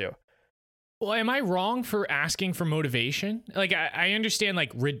don't do. Well, am I wrong for asking for motivation? Like, I understand,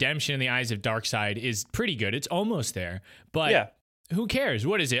 like, redemption in the eyes of Darkseid is pretty good. It's almost there. But who cares?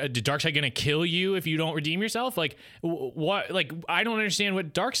 What is it? Is Darkseid gonna kill you if you don't redeem yourself? Like what? Like I don't understand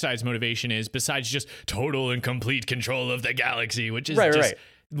what Darkseid's motivation is besides just total and complete control of the galaxy, which is just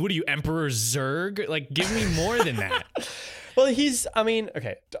what are you, Emperor Zurg? Like give me more than that. Well,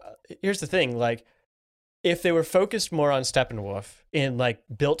 okay. Here's the thing, like, if they were focused more on Steppenwolf and like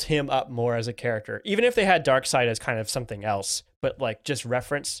built him up more as a character, even if they had Darkseid as kind of something else, but like just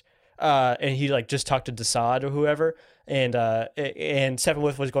referenced, and he like just talked to Desaad or whoever, and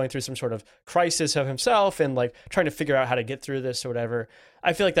Steppenwolf was going through some sort of crisis of himself and like trying to figure out how to get through this or whatever.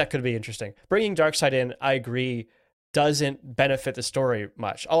 I feel like that could be interesting. Bringing Darkseid in, I agree, doesn't benefit the story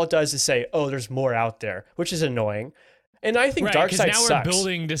much. All it does is say, oh, there's more out there, which is annoying. And I think Darkseid sucks. Now we're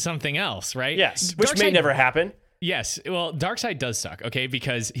building to something else, right? Yes, which may never happen. Yes, well, Darkseid does suck, okay,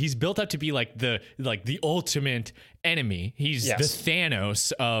 because he's built up to be like the ultimate enemy. He's the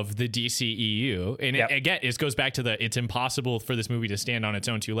Thanos of the DCEU, and again, it goes back to it's impossible for this movie to stand on its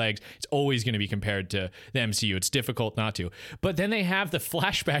own two legs. It's always going to be compared to the MCU. It's difficult not to. But then they have the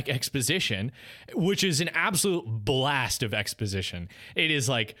flashback exposition, which is an absolute blast of exposition. It is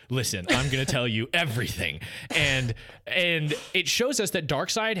like, listen, I'm going to tell you everything, and it shows us that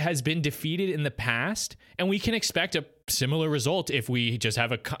Darkseid has been defeated in the past, and we can expect a similar result if we just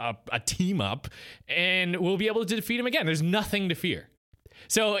have a team up, and we'll be able to defeat him again. There's nothing to fear.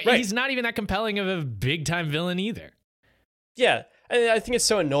 So he's not even that compelling of a big time villain either. Yeah. And I think it's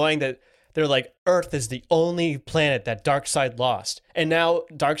so annoying that they're like, Earth is the only planet that Darkseid lost. And now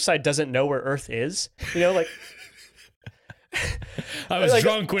Darkseid doesn't know where Earth is. You know, like... I was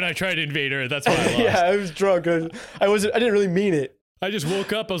drunk when I tried to invade Earth. That's why I lost. Yeah, I was drunk. I didn't really mean it. I just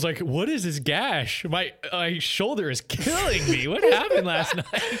woke up. I was like, what is this gash? My shoulder is killing me. What happened last night?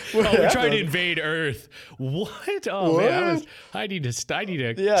 We tried to invade Earth. What? Oh, what? Man. I need to stop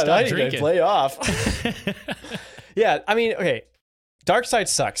drinking. To play off. Yeah, I mean, okay. Darkseid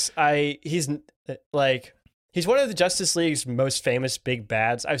sucks. He's one of the Justice League's most famous big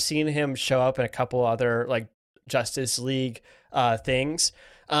bads. I've seen him show up in a couple other like Justice League things.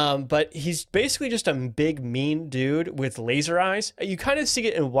 But he's basically just a big mean dude with laser eyes. You kind of see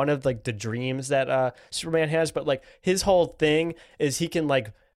it in one of like the dreams that Superman has, but like his whole thing is he can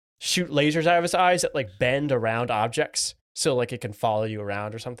like shoot lasers out of his eyes that like bend around objects. So like it can follow you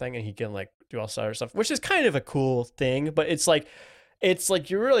around or something, and he can like do all sorts of stuff, which is kind of a cool thing, but it's like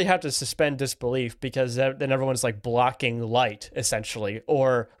you really have to suspend disbelief because then everyone's like blocking light essentially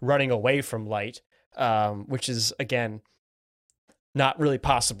or running away from light, which is again not really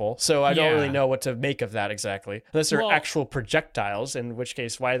possible. So I don't really know what to make of that exactly. Unless they're actual projectiles, in which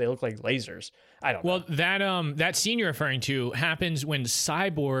case why do they look like lasers? I don't know. Well, that scene you're referring to happens when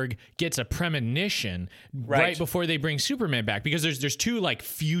Cyborg gets a premonition right before they bring Superman back, because there's two like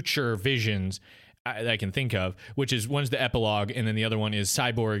future visions that I can think of, which is one's the epilogue and then the other one is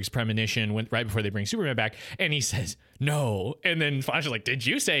Cyborg's premonition right before they bring Superman back, and he says no, and then Flash is like, did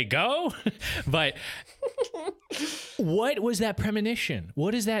you say go? But what was that premonition?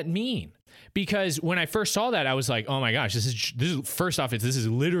 What does that mean? Because when I first saw that, I was like, oh my gosh, this is first off, this is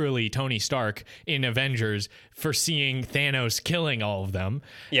literally Tony Stark in Avengers foreseeing Thanos killing all of them.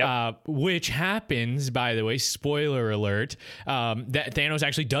 Yeah. Which happens, by the way, spoiler alert, that Thanos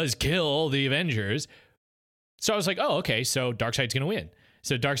actually does kill the Avengers. So I was like, oh, okay, so Darkseid's going to win.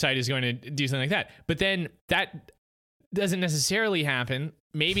 So Darkseid is going to do something like that. But then that doesn't necessarily happen.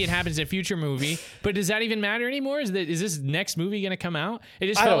 Maybe it happens in a future movie, but does that even matter anymore? Is this next movie going to come out? It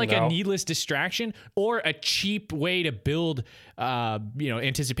just felt like a needless distraction or a cheap way to build,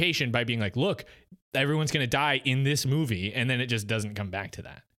 anticipation by being like, look, everyone's going to die in this movie, and then it just doesn't come back to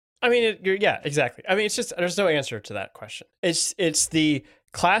that. I mean, exactly. I mean, it's just there's no answer to that question. It's the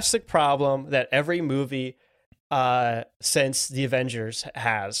classic problem that every movie since the Avengers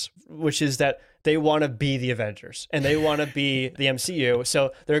has, which is that they want to be the Avengers and they want to be the MCU.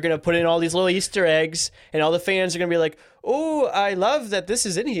 So they're going to put in all these little Easter eggs, and all the fans are going to be like, oh, I love that this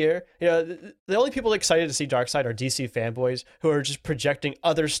is in here. You know, the only people excited to see Darkseid are DC fanboys who are just projecting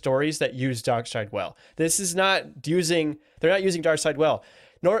other stories that use Darkseid well. They're not using Darkseid well.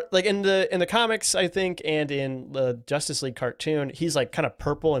 Nor like in the comics, I think, and in the Justice League cartoon, he's like kind of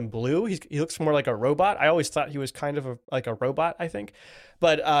purple and blue. He looks more like a robot. I always thought he was kind of like a robot, I think.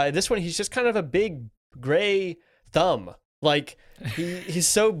 But this one, he's just kind of a big gray thumb. Like he's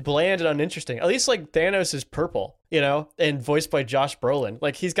so bland and uninteresting. At least like Thanos is purple, and voiced by Josh Brolin.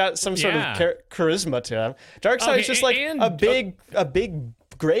 Like he's got some sort of charisma to him. Darkseid is just like a big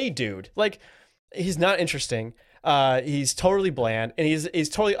gray dude. Like he's not interesting. He's totally bland, and he's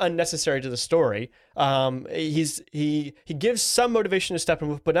totally unnecessary to the story. He gives some motivation to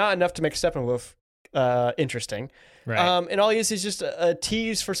Steppenwolf, but not enough to make Steppenwolf interesting. Right. And all he is just a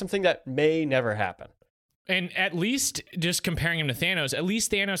tease for something that may never happen. And at least, just comparing him to Thanos, at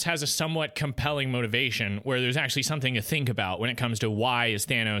least Thanos has a somewhat compelling motivation where there's actually something to think about when it comes to why is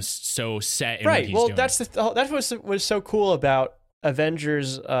Thanos so set in what he's doing. That's what was so cool about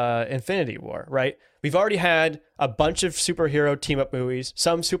Avengers Infinity War, right? We've already had a bunch of superhero team-up movies,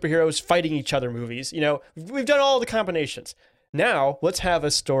 some superheroes fighting each other movies. You know, we've done all the combinations. Now, let's have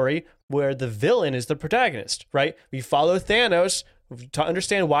a story where the villain is the protagonist, right? We follow Thanos to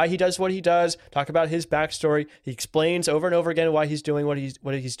understand why he does what he does, talk about his backstory. He explains over and over again why he's doing what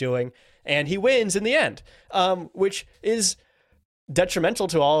he's doing, and he wins in the end, which is detrimental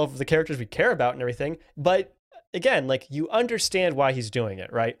to all of the characters we care about and everything. But again, like, you understand why he's doing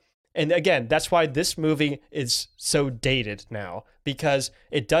it, right? And again, that's why this movie is so dated now, because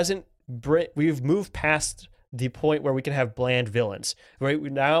it doesn't we've moved past the point where we can have bland villains, right?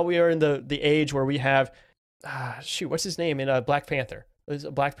 Now we are in the age where we have what's his name in Black Panther?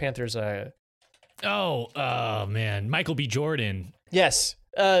 Black Panther's oh man, Michael B. Jordan. Yes.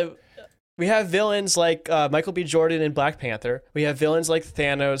 We have villains like Michael B. Jordan in Black Panther. We have villains like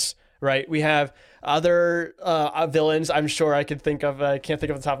Thanos, right? We have other villains I'm sure I could think of, I can't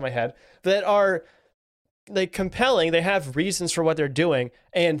think of off the top of my head, that are like compelling. They have reasons for what they're doing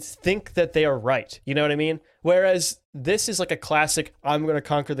and think that they are right. You know what I mean? Whereas this is like a classic, I'm going to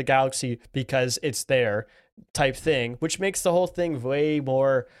conquer the galaxy because it's there type thing, which makes the whole thing way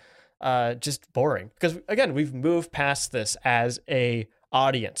more just boring. Because again, we've moved past this as a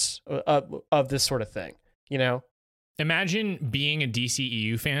audience of this sort of thing, you know? Imagine being a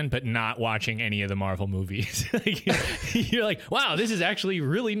DCEU fan, but not watching any of the Marvel movies. Like, you're like, wow, this is actually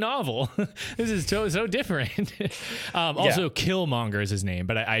really novel. This is so different. Also, Killmonger is his name,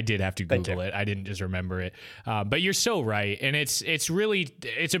 but I did have to Google it. I didn't just remember it. But you're so right. And it's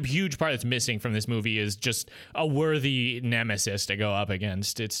a huge part that's missing from this movie is just a worthy nemesis to go up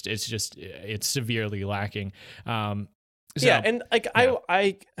against. It's severely lacking. I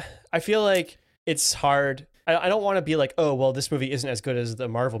feel like it's hard. I don't want to be like, oh, well, this movie isn't as good as the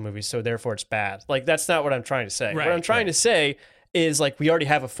Marvel movies, so therefore it's bad. Like, that's not what I'm trying to say. Right, what I'm trying to say is, like, we already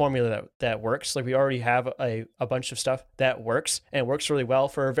have a formula that works. Like, we already have a bunch of stuff that works, and works really well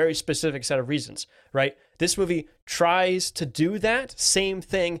for a very specific set of reasons, right? This movie tries to do that same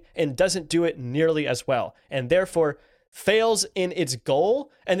thing and doesn't do it nearly as well, and therefore fails in its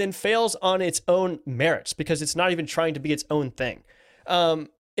goal and then fails on its own merits because it's not even trying to be its own thing.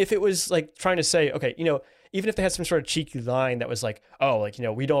 If it was, like, trying to say, okay, you know, even if they had some sort of cheeky line that was like, oh, like, you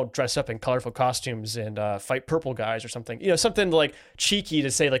know, we don't dress up in colorful costumes and fight purple guys or something, you know, something like cheeky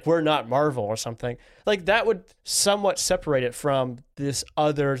to say, like, we're not Marvel or something, like, that would somewhat separate it from this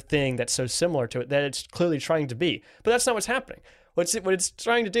other thing that's so similar to it that it's clearly trying to be. But that's not what's happening. What it's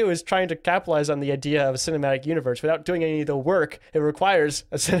trying to do is trying to capitalize on the idea of a cinematic universe without doing any of the work it requires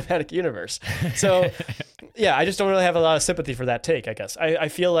a cinematic universe. So, yeah, I just don't really have a lot of sympathy for that take, I guess. I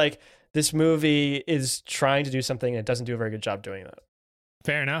feel like this movie is trying to do something and it doesn't do a very good job doing that.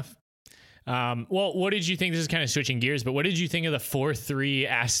 Fair enough. Well, what did you think? This is kind of switching gears, but what did you think of the 4:3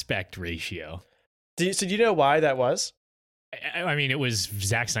 aspect ratio? Do you know why that was? I mean, it was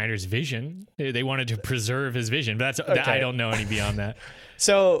Zack Snyder's vision. They wanted to preserve his vision, but I don't know any beyond that.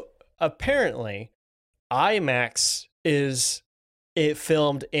 So apparently, IMAX is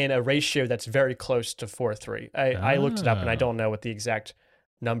filmed in a ratio that's very close to 4:3. I looked it up and I don't know what the exact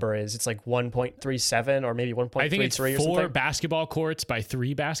number is. It's like 1.37 or maybe 1.33 I think it's 4 something. Basketball courts by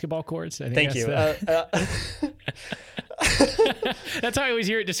 3 basketball courts. I think Thank you. That's how I always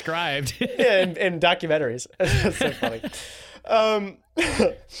hear it described. Yeah, in documentaries. That's so funny.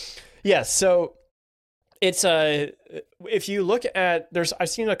 Yeah, so it's if you look at I've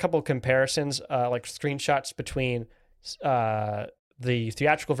seen a couple of comparisons, like screenshots between the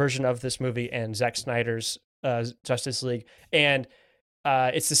theatrical version of this movie and Zack Snyder's Justice League, and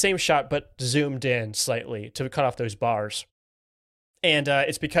it's the same shot but zoomed in slightly to cut off those bars. And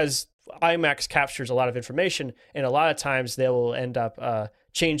it's because IMAX captures a lot of information, and a lot of times they will end up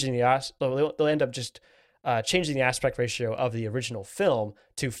changing they'll end up just changing the aspect ratio of the original film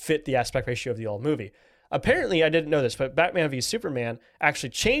to fit the aspect ratio of the old movie. Apparently, I didn't know this, but Batman v Superman actually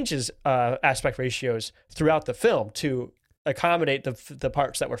changes aspect ratios throughout the film to accommodate the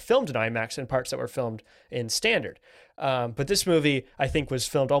parts that were filmed in IMAX and parts that were filmed in standard. But this movie, I think, was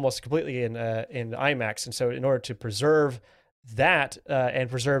filmed almost completely in IMAX, and so in order to preserve that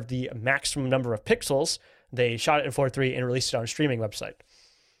and preserve the maximum number of pixels, they shot it in 4:3 and released it on a streaming website.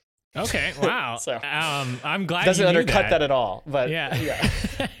 Okay, wow. So, I'm glad doesn't you knew undercut that at all. But yeah.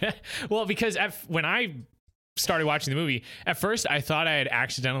 Well, because when I started watching the movie, at first I thought I had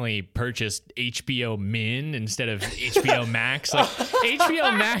accidentally purchased HBO Min instead of HBO Max. Like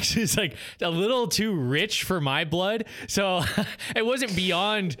HBO Max is like a little too rich for my blood. So it wasn't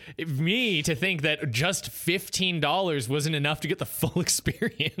beyond me to think that just $15 wasn't enough to get the full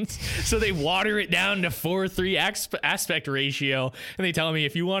experience. So they water it down to 4:3 aspect ratio. And they tell me,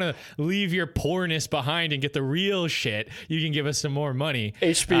 if you want to leave your poorness behind and get the real shit, you can give us some more money.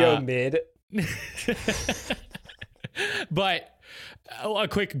 HBO Mid. But a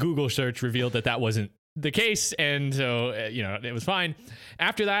quick Google search revealed that wasn't the case, and so it was fine.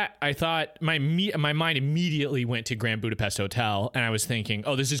 After that, I thought my mind immediately went to Grand Budapest Hotel, and I was thinking,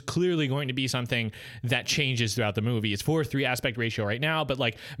 oh, this is clearly going to be something that changes throughout the movie. It's 4:3 aspect ratio right now, but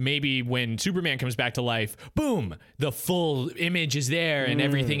like maybe when Superman comes back to life, boom, the full image is there and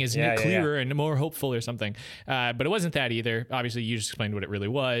everything is clearer and more hopeful or something. But it wasn't that either. Obviously, you just explained what it really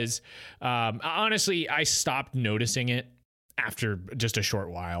was. Honestly, I stopped noticing it after just a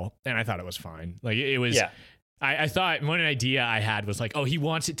short while, and I thought it was fine. Like it was, I thought one idea I had was like, oh, he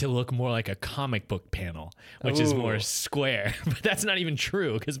wants it to look more like a comic book panel, which is more square, but that's not even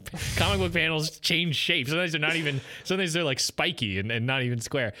true because comic book panels change shape. Sometimes they're like spiky and not even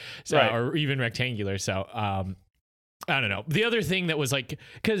square, so or even rectangular. So, I don't know. The other thing that was like,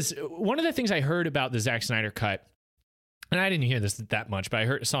 because one of the things I heard about the Zack Snyder cut, and I didn't hear this that much, but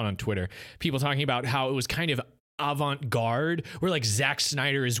I saw it on Twitter, people talking about how it was kind of avant-garde, where like Zack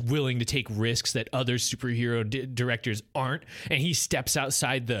Snyder is willing to take risks that other superhero directors aren't, and he steps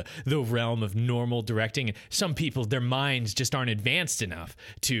outside the realm of normal directing. And some people, their minds just aren't advanced enough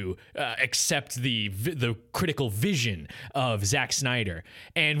to accept the critical vision of Zack Snyder.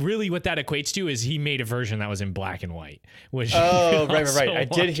 And really what that equates to is he made a version that was in black and white, which right. I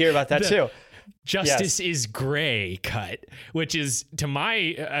did hear about that too. Justice is Gray cut, which is, to my,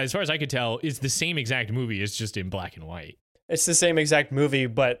 as far as I could tell, is the same exact movie. It's just in black and white. It's the same exact movie,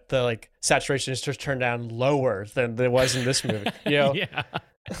 but the like saturation is just turned down lower than there was in this movie. You know? Yeah.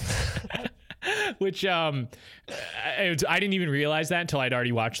 Which I didn't even realize that until I'd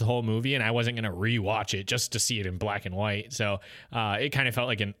already watched the whole movie, and I wasn't going to rewatch it just to see it in black and white. So it kind of felt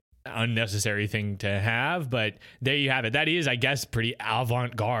like an unnecessary thing to have, but there you have it. That is, I guess, pretty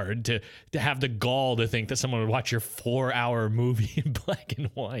avant-garde to have the gall to think that someone would watch your 4-hour movie in black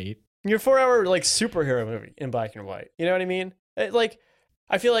and white. Your 4-hour like superhero movie in black and white. You know what I mean?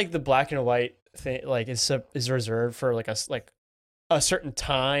 I feel like the black and white thing like is reserved for like a certain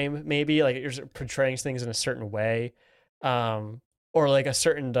time, maybe like you're portraying things in a certain way, or like a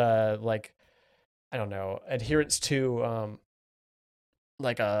certain like I don't know, adherence to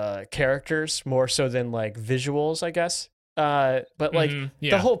characters more so than like visuals, I guess. But like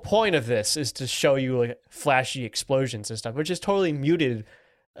the whole point of this is to show you like flashy explosions and stuff, which is totally muted,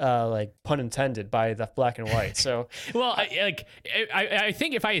 like pun intended, by the black and white. So well, I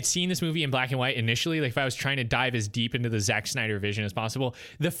think if I had seen this movie in black and white initially, like if I was trying to dive as deep into the Zack Snyder vision as possible,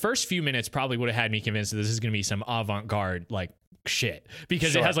 the first few minutes probably would have had me convinced that this is going to be some avant-garde like shit,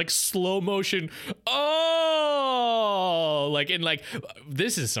 because it has like slow motion.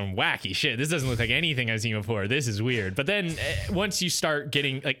 This is some wacky shit. This doesn't look like anything I've seen before. This is weird. But then once you start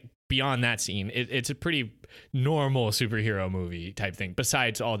getting like beyond that scene, it's a pretty normal superhero movie type thing,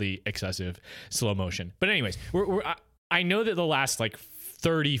 besides all the excessive slow motion. But anyways, I know that the last like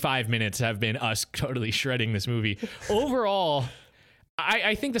 35 minutes have been us totally shredding this movie. Overall,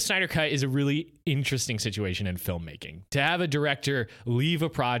 I think the Snyder Cut is a really interesting situation in filmmaking. To have a director leave a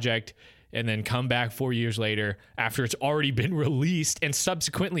project and then come back 4 years later after it's already been released and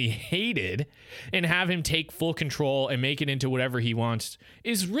subsequently hated, and have him take full control and make it into whatever he wants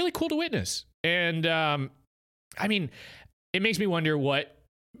is really cool to witness. And I mean, it makes me wonder what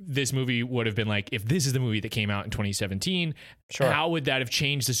this movie would have been like if this is the movie that came out in 2017. How would that have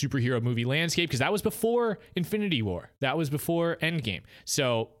changed the superhero movie landscape? Because that was before Infinity War. That was before Endgame.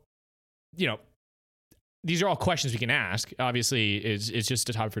 So, these are all questions we can ask. Obviously, it's just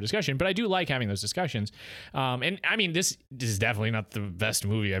a topic for discussion, but I do like having those discussions. And I mean, this is definitely not the best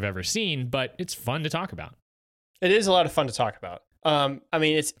movie I've ever seen, but it's fun to talk about. It is a lot of fun to talk about. I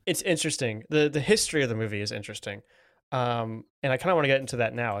mean, it's interesting. The history of the movie is interesting. And I kind of want to get into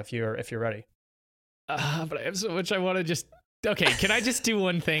that now if you're ready. But I have so much I want to just. Okay, can I just do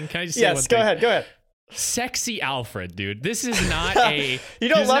one thing? Can I just say yes, one go thing? ahead. Sexy Alfred, dude. This is not a. You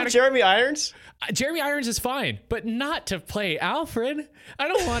don't love Jeremy Irons? Jeremy Irons is fine, but not to play Alfred. I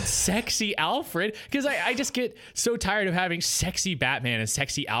don't want sexy Alfred because I just get so tired of having sexy Batman and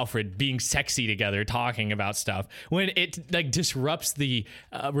sexy Alfred being sexy together talking about stuff when it like disrupts the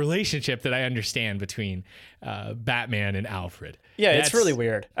relationship that I understand between Batman and Alfred. Yeah, it's really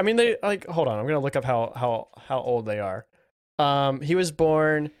weird. I mean, they like. Hold on, I'm gonna look up how old they are. He was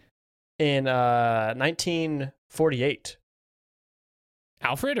born in 1948.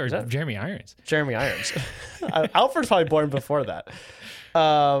 Alfred or Jeremy Irons? Jeremy Irons. Alfred's probably born before that.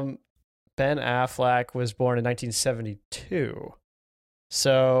 Ben Affleck was born in 1972.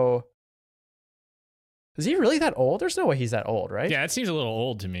 So, is he really that old? There's no way he's that old, right? Yeah, it seems a little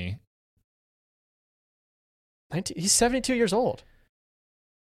old to me. He's 72 years old.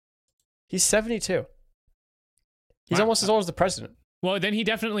 He's 72. He's almost as old as the president. Well, then he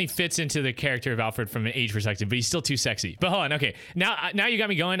definitely fits into the character of Alfred from an age perspective, but he's still too sexy. But hold on, okay. Now you got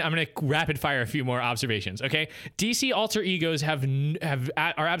me going. I'm gonna rapid fire a few more observations. Okay, DC alter egos are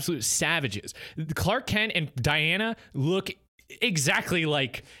absolute savages. Clark Kent and Diana look exactly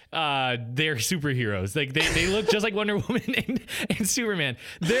like they're superheroes. Like they look just like Wonder Woman and Superman.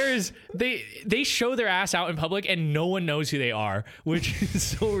 They show their ass out in public and no one knows who they are, which is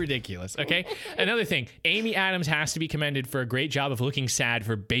so ridiculous. Okay. Another thing, Amy Adams has to be commended for a great job of looking sad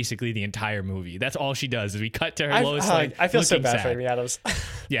for basically the entire movie. That's all she does is we cut to her lowest light. I feel so bad sad for Amy Adams.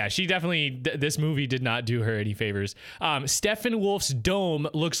 Yeah, she definitely, this movie did not do her any favors. Steppenwolf's dome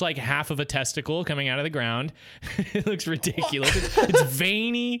looks like half of a testicle coming out of the ground. It looks ridiculous. It's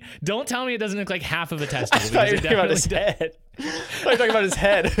veiny. Don't tell me it doesn't look like half of a testicle. I thought you were talking about his head. I thought you were talking about his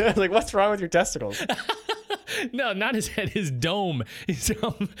head. I was like, what's wrong with your testicles? No, not his head, his dome,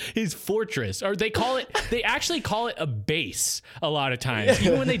 his fortress. Or they actually call it a base a lot of times.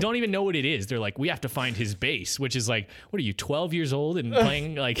 Even when they don't even know what it is, they're like, we have to find his base, which is like, what are you, 12 years old and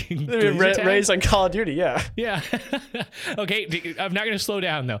playing like raised on Call of Duty, yeah. Yeah. Okay, I'm not going to slow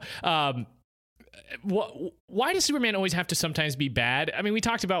down though. Why does Superman always have to sometimes be bad? I mean, we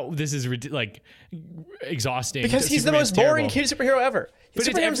talked about this is like exhausting. Because he's the most boring superhero ever. But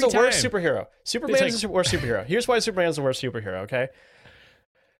Superman's the worst superhero. Superman is the worst superhero. Here's why Superman's the worst superhero, okay?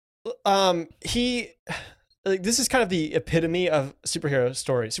 This is kind of the epitome of superhero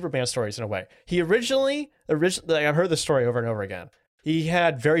stories, Superman stories in a way. He originally, I've heard this story over and over again. He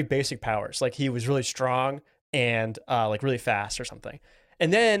had very basic powers. Like he was really strong and like really fast or something.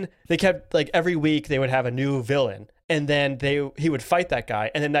 And then they kept like every week they would have a new villain, and then he would fight that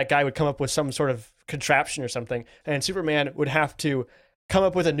guy, and then that guy would come up with some sort of contraption or something, and Superman would have to come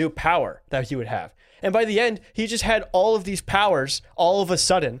up with a new power that he would have. And by the end, he just had all of these powers all of a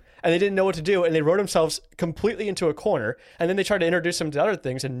sudden, and they didn't know what to do, and they wrote themselves completely into a corner, and then they tried to introduce him to other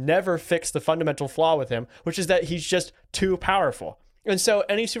things and never fixed the fundamental flaw with him, which is that he's just too powerful. And so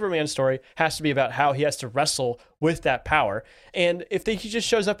any Superman story has to be about how he has to wrestle with that power. And if he just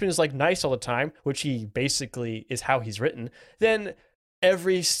shows up and is like nice all the time, which he basically is how he's written, then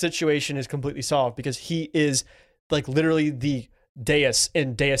every situation is completely solved because he is like literally the Deus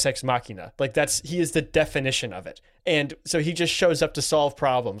in Deus Ex Machina. Like he is the definition of it. And so he just shows up to solve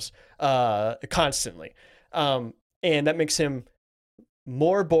problems constantly. And that makes him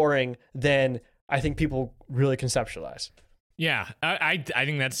more boring than I think people really conceptualize. Yeah, I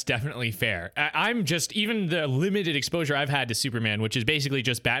think that's definitely fair. I'm just, even the limited exposure I've had to Superman, which is basically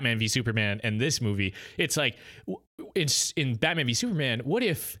just Batman v Superman and this movie, it's like, in Batman v Superman, what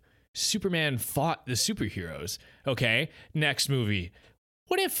if Superman fought the superheroes? Okay, next movie.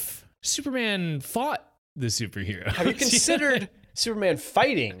 What if Superman fought the superheroes? Have you considered Superman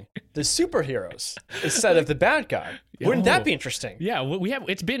fighting the superheroes instead of the bad guy? Wouldn't that be interesting? Yeah,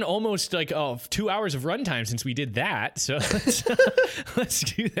 it's been almost like 2 hours of runtime since we did that, so let's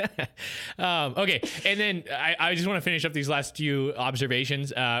do that. Okay, and then I just want to finish up these last few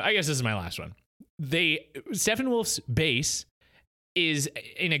observations. I guess this is my last one. Steppenwolf's base is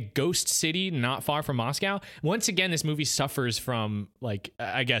in a ghost city not far from Moscow. Once again, this movie suffers from, like,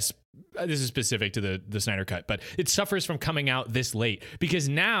 I guess this is specific to the Snyder Cut, but it suffers from coming out this late because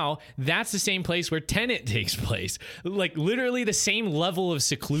now that's the same place where Tenet takes place. Like literally the same level of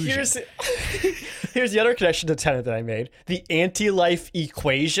seclusion. Here's the other connection to Tenet that I made. The anti-life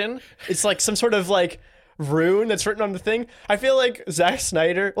equation. It's like some sort of like rune that's written on the thing. I feel like Zack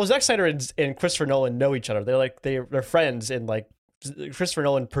Snyder and Christopher Nolan know each other. They're friends, and like Christopher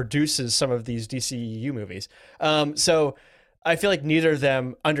Nolan produces some of these DCEU movies. So I feel like neither of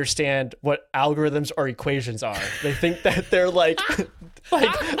them understand what algorithms or equations are. They think that they're like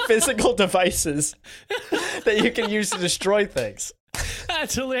physical devices that you can use to destroy things.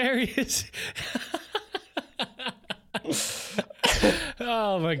 That's hilarious.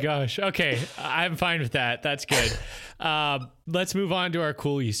 Oh my gosh. Okay, I'm fine with that. That's good. Let's move on to our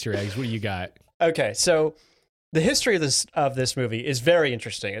cool Easter eggs. What do you got? Okay, so the history of this movie is very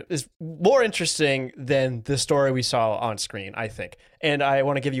interesting. It is more interesting than the story we saw on screen, I think. And I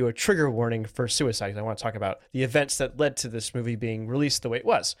want to give you a trigger warning for suicide. I want to talk about the events that led to this movie being released the way it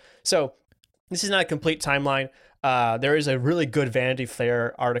was. So this is not a complete timeline. There is a really good Vanity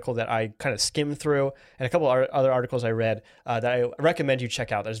Fair article that I kind of skimmed through, and a couple other articles I read that I recommend you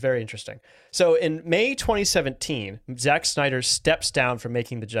check out. That's very interesting. So in May 2017, Zack Snyder steps down from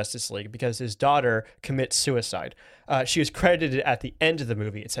making the Justice League because his daughter commits suicide. She was credited at the end of the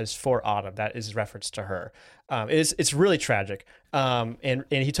movie. It says for Autumn. That is reference to her. It's really tragic. And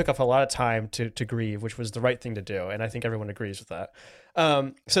he took up a lot of time to grieve, which was the right thing to do. And I think everyone agrees with that.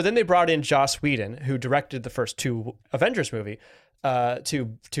 So then they brought in Joss Whedon, who directed the first two Avengers movie,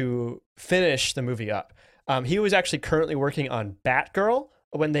 to finish the movie up. He was actually currently working on Batgirl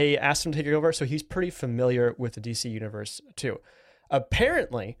when they asked him to take it over. So he's pretty familiar with the DC universe too.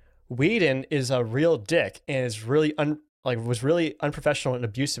 Apparently, Whedon is a real dick and is really was really unprofessional and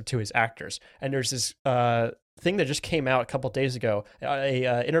abusive to his actors. And there's this thing that just came out a couple of days ago,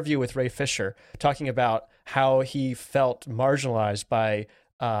 a interview with Ray Fisher talking about how he felt marginalized by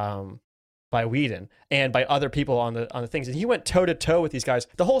Whedon and by other people on the things. And he went toe to toe with these guys.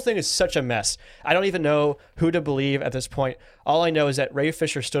 The whole thing is such a mess. I don't even know who to believe at this point. All I know is that Ray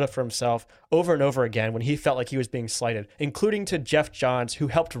Fisher stood up for himself over and over again when he felt like he was being slighted, including to Jeff Johns, who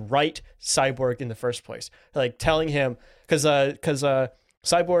helped write Cyborg in the first place, like telling him because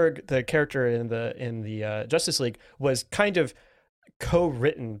Cyborg, the character in the Justice League, was kind of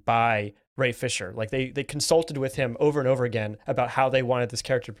co-written by Ray Fisher. Like they consulted with him over and over again about how they wanted this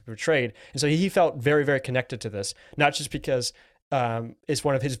character to be portrayed. And so he felt very, very connected to this, not just because it's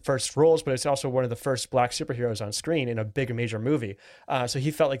one of his first roles, but it's also one of the first black superheroes on screen in a big major movie. So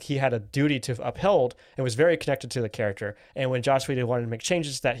he felt like he had a duty to uphold and was very connected to the character. And when Joss Whedon wanted to make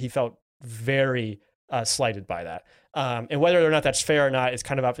changes to that, he felt very slighted by that. And whether or not that's fair or not is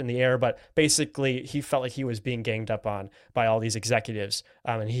kind of up in the air, but basically he felt like he was being ganged up on by all these executives.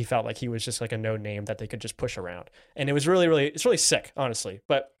 And he felt like he was just like a no name that they could just push around. And it was it's really sick, honestly.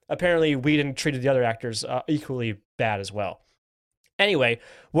 But apparently Whedon treated the other actors equally bad as well. Anyway,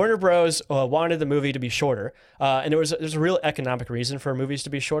 Warner Bros. Wanted the movie to be shorter, and there's a real economic reason for movies to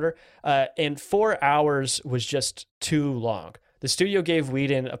be shorter, and 4 hours was just too long. The studio gave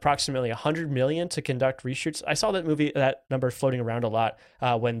Whedon approximately $100 million to conduct reshoots. I saw that number floating around a lot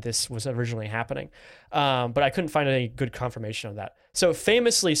when this was originally happening, but I couldn't find any good confirmation of that. So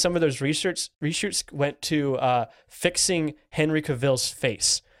famously, some of those reshoots went to fixing Henry Cavill's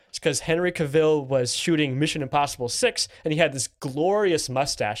face. It's because Henry Cavill was shooting Mission Impossible 6, and he had this glorious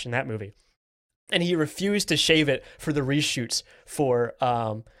mustache in that movie. And he refused to shave it for the reshoots for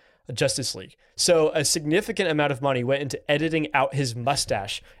Justice League. So a significant amount of money went into editing out his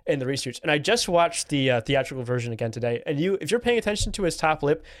mustache in the reshoots. And I just watched the theatrical version again today. And if you're paying attention to his top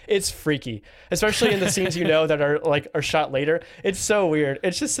lip, it's freaky, especially in the scenes that are shot later. It's so weird.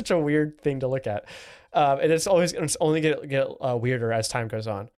 It's just such a weird thing to look at, and it's only get weirder as time goes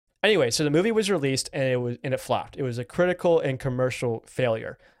on. Anyway, so the movie was released and it flopped. It was a critical and commercial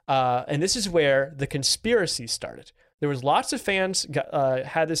failure. And this is where the conspiracy started. There was lots of fans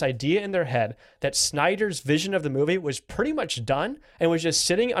had this idea in their head that Snyder's vision of the movie was pretty much done and was just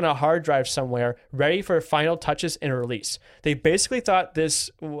sitting on a hard drive somewhere, ready for final touches and release. They basically thought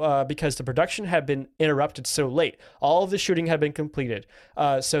this because the production had been interrupted so late. All of the shooting had been completed.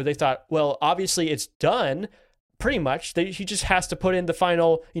 So they thought, well, obviously it's done. Pretty much, he just has to put in the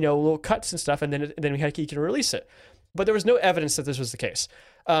final, little cuts and stuff, and then he can release it. But there was no evidence that this was the case,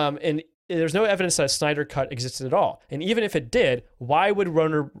 and there's no evidence that a Snyder cut existed at all. And even if it did, why would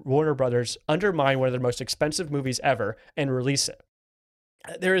Warner Brothers undermine one of their most expensive movies ever and release it?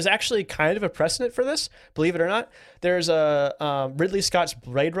 There is actually kind of a precedent for this, believe it or not. There's Ridley Scott's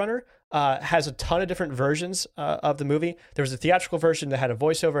Blade Runner. Has a ton of different versions of the movie. There was a theatrical version that had a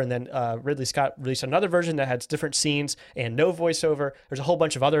voiceover, and then Ridley Scott released another version that had different scenes and no voiceover. There's a whole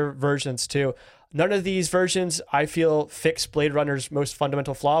bunch of other versions too. None of these versions, I feel, fix Blade Runner's most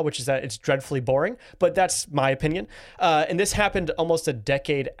fundamental flaw, which is that it's dreadfully boring, but that's my opinion. And this happened almost a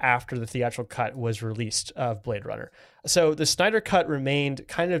decade after the theatrical cut was released of Blade Runner. So the Snyder cut remained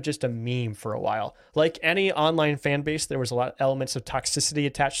kind of just a meme for a while. Like any online fan base, there was a lot of elements of toxicity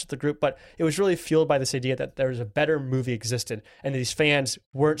attached to the group, but it was really fueled by this idea that there was a better movie existed, and these fans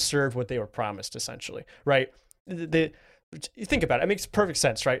weren't served what they were promised, essentially, right? you think about it. It makes perfect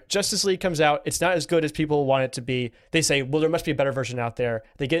sense, right? Justice League comes out. It's not as good as people want it to be. They say, well, there must be a better version out there.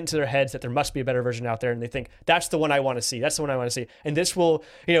 They get into their heads that there must be a better version out there. And they think, that's the one I want to see. That's the one I want to see. And this will,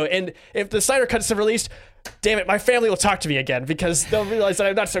 and if the Snyder Cut is released, damn it, my family will talk to me again because they'll realize that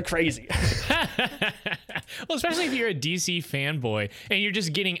I'm not so crazy. Well, especially if you're a DC fanboy and you're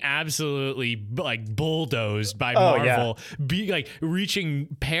just getting absolutely like bulldozed by Marvel,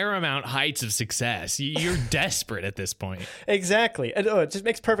 reaching paramount heights of success. You're desperate at this point. Exactly. And it just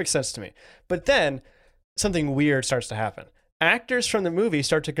makes perfect sense to me. But then something weird starts to happen. Actors from the movie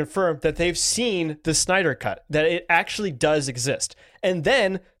start to confirm that they've seen the Snyder Cut, that it actually does exist. And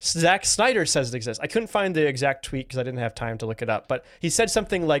then Zack Snyder says it exists. I couldn't find the exact tweet because I didn't have time to look it up. But he said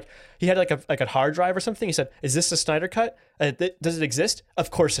something like, he had like a hard drive or something. He said, is this the Snyder Cut? Does it exist? Of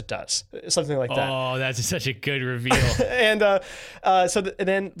course it does. Something like that. Oh, that's such a good reveal. And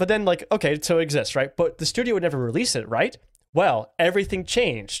then okay, so it exists, right? But the studio would never release it, right? Well, everything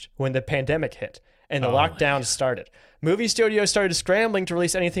changed when the pandemic hit and the lockdown started. Movie studios started scrambling to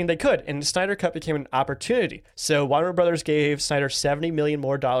release anything they could, and the Snyder Cut became an opportunity. So Warner Brothers gave Snyder $70 million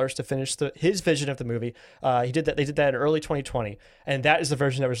more to finish his vision of the movie. They did that in early 2020, and that is the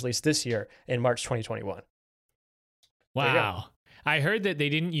version that was released this year in March 2021. Wow. I heard that they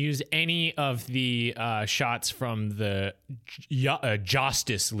didn't use any of the shots from the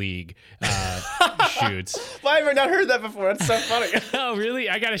Justice League shoots. Why have I not heard that before? It's so funny. Oh,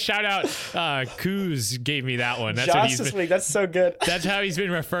 really? I got to shout out. Kuz gave me that one. That's Justice League. That's so good. That's how he's been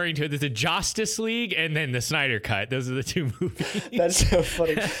referring to it. There's the Justice League and then the Snyder Cut. Those are the two movies. That's so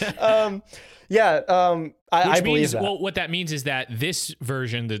funny. I believe that. Well, what that means is that this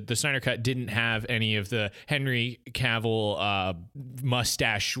version, the Snyder Cut, didn't have any of the Henry Cavill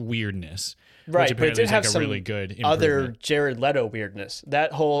mustache weirdness. Right, which but it did have like some really good other Jared Leto weirdness.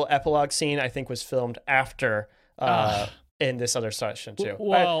 That whole epilogue scene, I think, was filmed after in this other session too.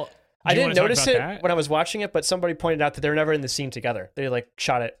 Well, I didn't notice it when I was watching it, but somebody pointed out that they were never in the scene together. They like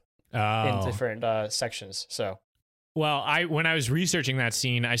shot it in different sections. So. Well, when I was researching that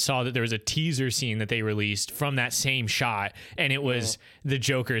scene, I saw that there was a teaser scene that they released from that same shot, and it was the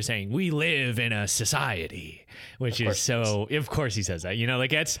Joker saying, "We live in a society," which is so. Of course, he says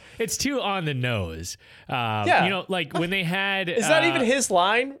that. It's too on the nose. Like when they had. Is that even his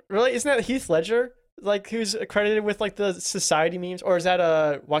line? Really? Isn't that Heath Ledger? Like who's credited with like the society memes, or is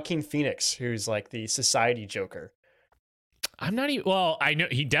that Joaquin Phoenix, who's like the society Joker? I'm not even. Well, I know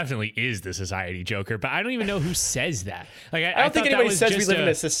he definitely is the society Joker, but I don't even know who says that. Like, I don't think anybody says we live in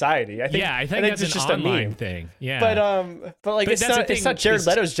a society. I think that's it's an just online a meme thing. Yeah, but like it's not Jared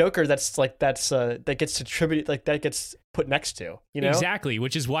Leto's Joker. That gets attributed, like that gets put next to, exactly,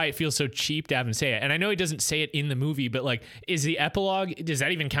 which is why it feels so cheap to have him say it. And I know he doesn't say it in the movie, but like, is the epilogue, does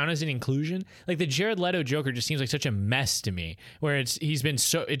that even count as an inclusion? Like the Jared Leto Joker just seems like such a mess to me, where it's been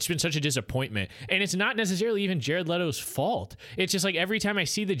such a disappointment, and it's not necessarily even Jared Leto's fault. It's just like every time I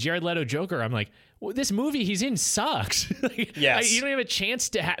see the Jared Leto Joker, I'm like, well, this movie he's in sucks. Yes. You don't have a chance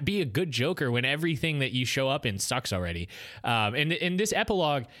to be a good Joker when everything that you show up in sucks already. And this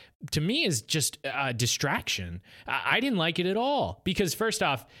epilogue, to me, is just a distraction. I didn't like it at all because, first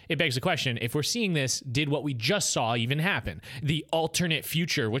off, it begs the question, if we're seeing this, did what we just saw even happen? The alternate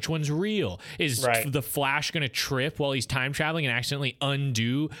future, which one's real? Is the Flash going to trip while he's time traveling and accidentally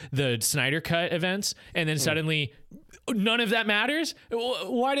undo the Snyder Cut events? And then suddenly none of that matters?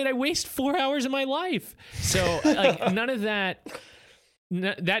 Why did I waste 4 hours of my life? So like none of that...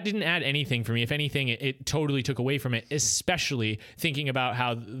 that didn't add anything for me. If anything, it totally took away from it, especially thinking about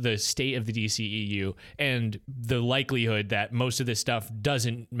how the state of the DCEU and the likelihood that most of this stuff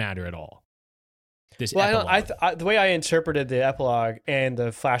doesn't matter at all. The way I interpreted the epilogue and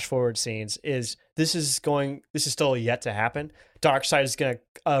the flash forward scenes is this is still yet to happen. Darkseid is going to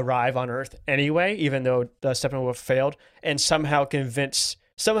arrive on Earth anyway, even though Steppenwolf failed, and somehow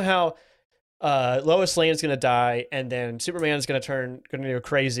Lois Lane is going to die, and then Superman is going to go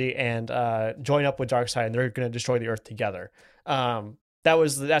crazy and join up with Darkseid, and they're going to destroy the Earth together.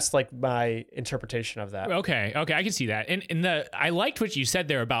 That's like my interpretation of that. Okay, I can see that. And I liked what you said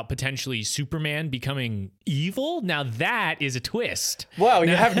there about potentially Superman becoming evil. Now that is a twist. Wow,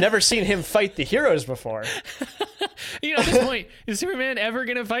 you have never seen him fight the heroes before. At this point, is Superman ever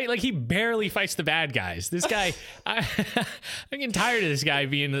going to fight? Like, he barely fights the bad guys. This guy, I'm getting tired of this guy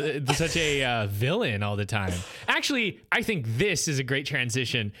being such a villain all the time. Actually, I think this is a great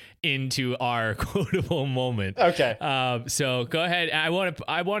transition into our quotable moment. Okay. So go ahead. I want to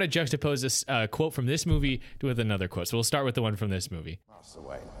juxtapose this quote from this movie with another quote. So we'll start with the one from this movie.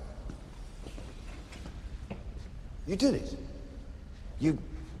 Away. You did it. You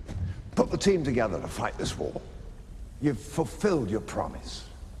put the team together to fight this war. You've fulfilled your promise.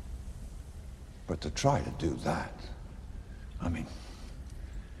 But to try to do that, I mean,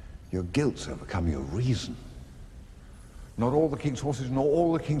 your guilt's overcome your reason. Not all the king's horses, nor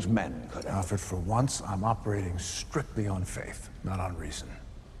all the king's men could. Alfred, for once, I'm operating strictly on faith, not on reason.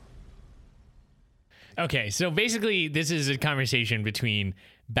 Okay, so basically, this is a conversation between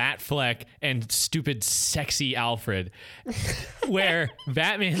Batfleck and stupid, sexy Alfred, where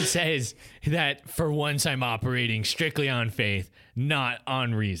Batman says that for once I'm operating strictly on faith, not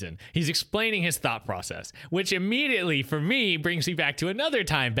on reason. He's explaining his thought process, which immediately, for me, brings me back to another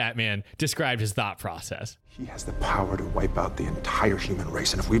time Batman described his thought process. He has the power to wipe out the entire human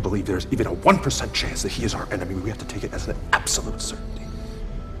race, and if we believe there's even a 1% chance that he is our enemy, we have to take it as an absolute certainty.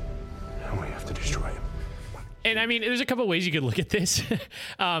 And we have to destroy him. And I mean, there's a couple ways you could look at this. You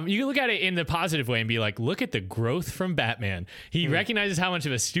can look at it in the positive way and be like, look at the growth from Batman. He recognizes how much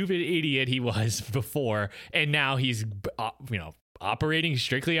of a stupid idiot he was before, and now he's, operating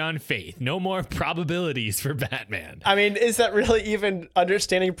strictly on faith. No more probabilities for Batman. I mean, is that really even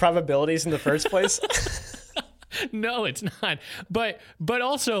understanding probabilities in the first place? No, it's not. But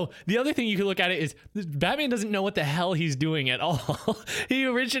also, the other thing you could look at it is Batman doesn't know what the hell he's doing at all. He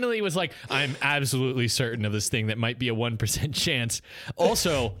originally was like, I'm absolutely certain of this thing that might be a 1% chance.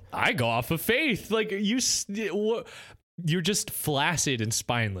 Also, I go off of faith. Like, you're just flaccid and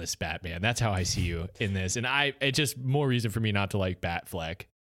spineless, Batman. That's how I see you in this. And it's just more reason for me not to like Batfleck.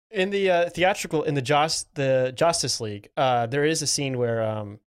 In the theatrical, in the Justice League, there is a scene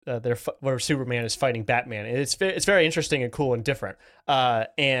where where Superman is fighting Batman, and it's very interesting and cool and different.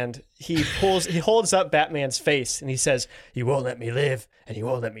 And he holds up Batman's face and he says, "You won't let me live, and you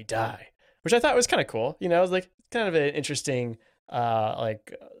won't let me die," which I thought was kind of cool. You know, it was like kind of an interesting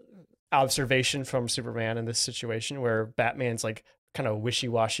observation from Superman in this situation where Batman's like kind of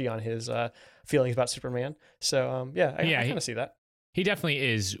wishy-washy on his feelings about Superman. So I kind of see that. He definitely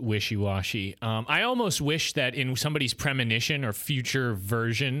is wishy-washy. I almost wish that in somebody's premonition or future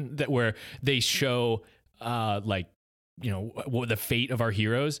version that where they show the fate of our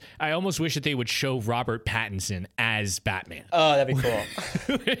heroes, I almost wish that they would show Robert Pattinson as Batman. Oh, that'd be cool.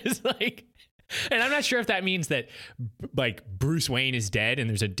 It's like, and I'm not sure if that means that like Bruce Wayne is dead and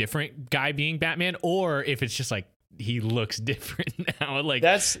there's a different guy being Batman, or if it's just like he looks different now. Like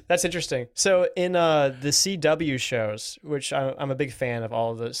that's interesting. So in the CW shows, which I'm a big fan of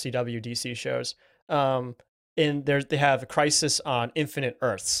all the CW DC shows, they have a Crisis on Infinite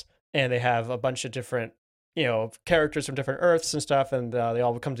Earths, and they have a bunch of different characters from different Earths and stuff, and they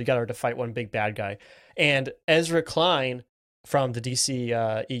all come together to fight one big bad guy. And Ezra Klein from the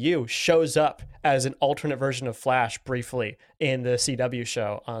DC EU shows up as an alternate version of Flash briefly in the CW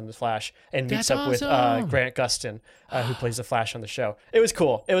show on the Flash, and meets That's up with awesome. Grant Gustin, who plays the Flash on the show. It was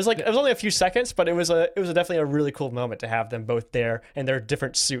cool. It was only a few seconds, but it was definitely a really cool moment to have them both there in their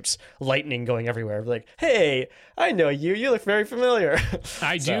different suits, lightning going everywhere. Like, hey, I know you. You look very familiar.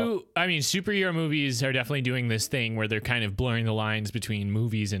 I do. I mean, superhero movies are definitely doing this thing where they're kind of blurring the lines between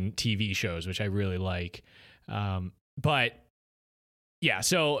movies and TV shows, which I really like. But yeah,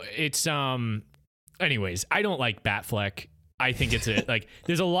 so it's anyways, I don't like Batfleck. I think it's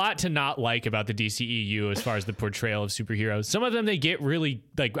there's a lot to not like about the DCEU as far as the portrayal of superheroes. Some of them they get really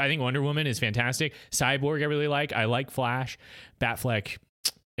I think Wonder Woman is fantastic. Cyborg I really like. I like Flash. Batfleck,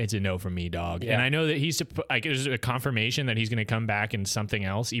 it's a no from me, dog. Yeah. And I know that there's a confirmation that he's going to come back in something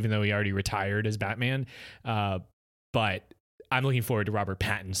else, even though he already retired as Batman. But I'm looking forward to Robert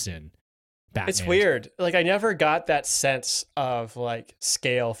Pattinson. Batman. It's weird. Like, I never got that sense of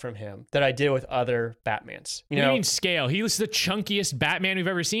scale from him that I did with other Batmans. What do you mean scale? He was the chunkiest Batman we've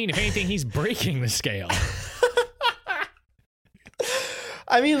ever seen. If anything, he's breaking the scale.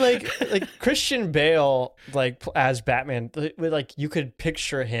 I mean, like Christian Bale, as Batman, you could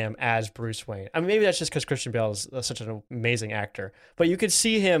picture him as Bruce Wayne. I mean, maybe that's just because Christian Bale is such an amazing actor, but you could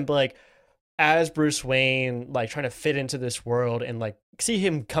see him as Bruce Wayne, trying to fit into this world, and see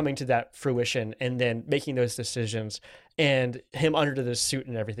him coming to that fruition and then making those decisions, and him under the suit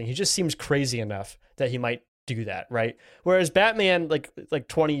and everything. He just seems crazy enough that he might do that, right? Whereas Batman, like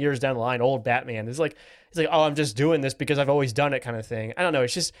 20 years down the line, old Batman is he's like, oh, I'm just doing this because I've always done it, kind of thing. I don't know.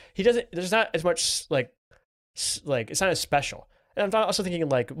 It's just there's not as much it's not as special. And I'm also thinking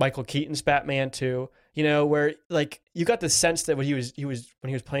Michael Keaton's Batman too, where you got the sense that when he was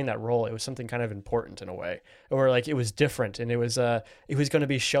playing that role, it was something kind of important in a way, or it was different, and it was going to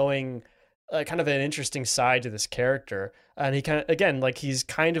be showing kind of an interesting side to this character. And he kind of, again, he's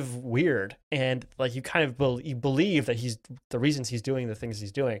kind of weird, and you kind of you believe that the reasons he's doing the things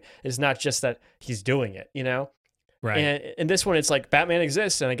he's doing is not just that he's doing it, Right. And in this one, it's Batman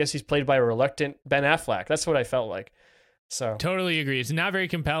exists, and I guess he's played by a reluctant Ben Affleck. That's what I felt like. So totally agree. It's not very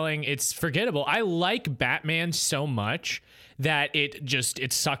compelling. It's forgettable. I like Batman so much that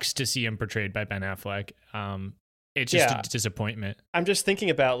it sucks to see him portrayed by Ben Affleck. It's just a disappointment. I'm just thinking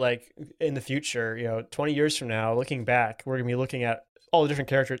about like in the future, 20 years from now, looking back, we're gonna be looking at all the different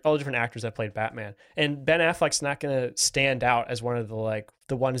characters, all the different actors that played Batman, and Ben Affleck's not gonna stand out as one of the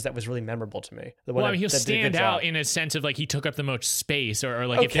ones that was really memorable to me. He'll stand out in a sense of like he took up the most space, or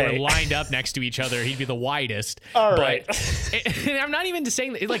like if they were lined up next to each other, he'd be the widest. All right. And I'm not even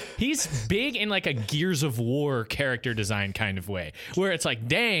saying that, like he's big in like a Gears of War character design kind of way, where it's like,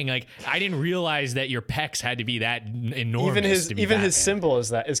 dang, like I didn't realize that your pecs had to be that enormous. Even his symbol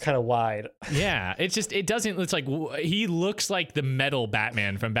is kind of wide. Yeah, it's like he looks like the metal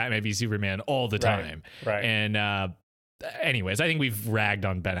Batman from Batman v Superman all the time. Right. And anyways, I think we've ragged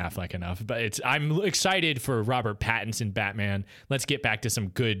on Ben Affleck enough, but I'm excited for Robert Pattinson Batman. Let's get back to some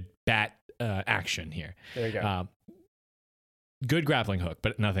good bat action here. There you go. Good grappling hook,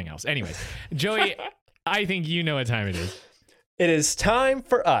 but nothing else. Anyways, Joey, I think you know what time it is. It is time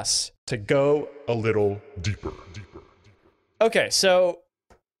for us to go A little deeper. Okay, so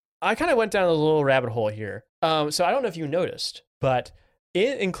I kind of went down a little rabbit hole here. So I don't know if you noticed, but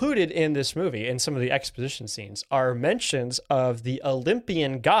included in this movie, in some of the exposition scenes, are mentions of the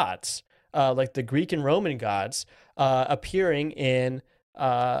Olympian gods, like the Greek and Roman gods, appearing in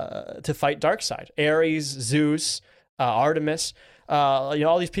to fight Darkseid. Ares, Zeus, Artemis,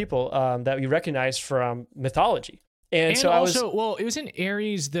 all these people that we recognize from mythology. And so it wasn't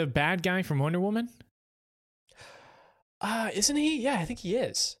Ares the bad guy from Wonder Woman? Isn't he? Yeah, I think he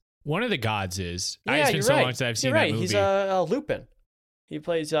is. One of the gods is. Yeah, it's been so long since I've seen that movie. He's Lupin. He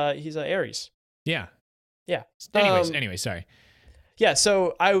plays. He's Ares. Yeah. Yeah. Anyway, sorry. Yeah.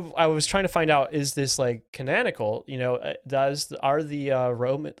 So I was trying to find out, is this like canonical? Is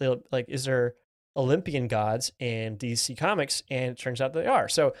there Olympian gods in DC Comics? And it turns out they are.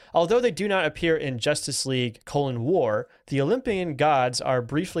 So although they do not appear in Justice League: War, the Olympian gods are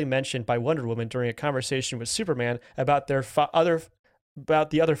briefly mentioned by Wonder Woman during a conversation with Superman about the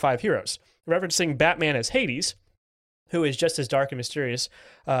other 5 heroes, referencing Batman as Hades, who is just as dark and mysterious,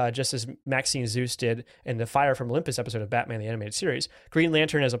 just as Maxine Zeus did in the Fire from Olympus episode of Batman the Animated Series. Green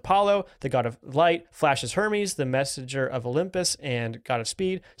Lantern as Apollo, the god of light. Flash as Hermes, the messenger of Olympus and god of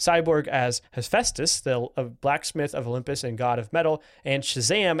speed. Cyborg as Hephaestus, the blacksmith of Olympus and god of metal. And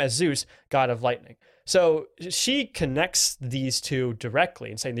Shazam as Zeus, god of lightning. So she connects these two directly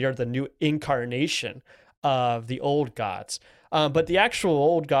and saying they are the new incarnation of the old gods. But the actual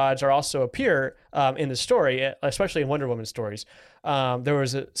old gods also appear in the story, especially in Wonder Woman stories.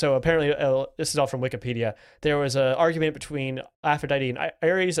 Apparently, this is all from Wikipedia. There was an argument between Aphrodite and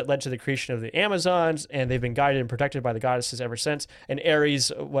Ares that led to the creation of the Amazons, and they've been guided and protected by the goddesses ever since. And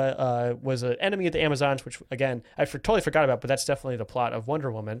Ares was an enemy of the Amazons, which, again, I totally forgot about, but that's definitely the plot of Wonder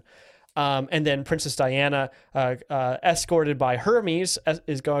Woman. And then Princess Diana, escorted by Hermes,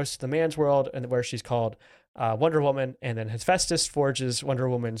 goes to the man's world, and where she's called Wonder Woman, and then Hephaestus forges Wonder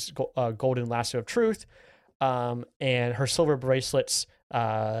Woman's golden lasso of truth, and her silver bracelets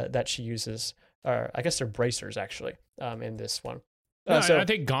that she uses, or I guess they're bracers actually, in this one. Are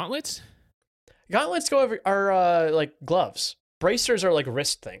they gauntlets? Gauntlets are like gloves. Bracers are like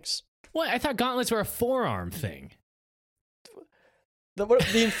wrist things. What? I thought gauntlets were a forearm thing.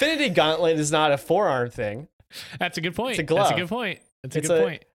 The Infinity Gauntlet is not a forearm thing. That's a good point. It's a glove. That's a good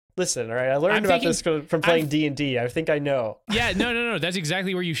point. Listen, all right. I learned about this from playing D&D. I think I know. Yeah, no. That's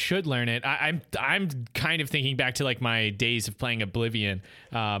exactly where you should learn it. I'm kind of thinking back to like my days of playing Oblivion.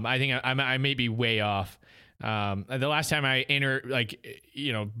 I think I may be way off. The last time I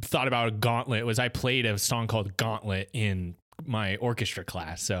thought about a gauntlet was I played a song called Gauntlet in my orchestra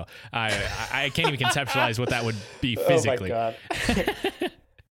class. So I can't even conceptualize what that would be physically. Oh my God.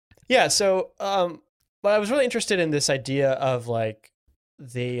 Yeah. So, but I was really interested in this idea of like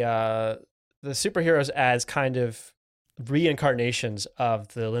the superheroes as kind of reincarnations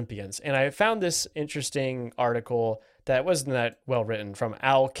of the Olympians. And I found this interesting article that wasn't that well written from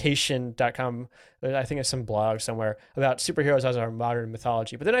alcation.com. I think it's some blog somewhere about superheroes as our modern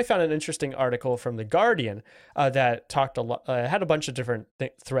mythology. But then I found an interesting article from The Guardian that talked a lot, had a bunch of different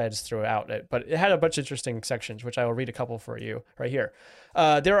threads throughout it, but it had a bunch of interesting sections, which I will read a couple for you right here.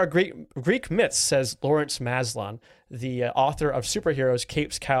 There are Greek myths, says Lawrence Maslon, the author of Superheroes,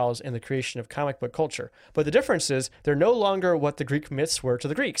 Capes, Cowls, and the Creation of Comic Book Culture. But the difference is they're no longer what the Greek myths were to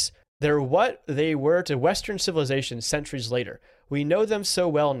the Greeks. They're what they were to Western civilization centuries later. We know them so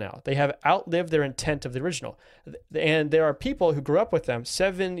well now. They have outlived their intent of the original. And there are people who grew up with them,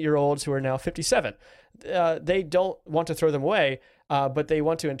 7-year-olds who are now 57. They don't want to throw them away. but they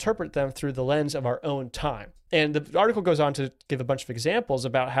want to interpret them through the lens of our own time. And the article goes on to give a bunch of examples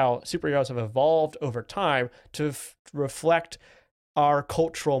about how superheroes have evolved over time to reflect our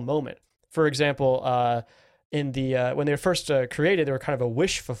cultural moment. For example, when they were first created, they were kind of a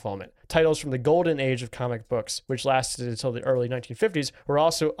wish fulfillment. Titles from the golden age of comic books, which lasted until the early 1950s, were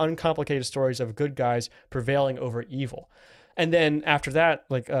also uncomplicated stories of good guys prevailing over evil. And then after that,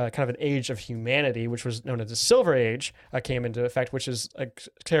 kind of an age of humanity, which was known as the Silver Age, came into effect, which is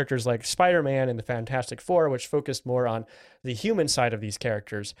characters like Spider-Man and the Fantastic Four, which focused more on the human side of these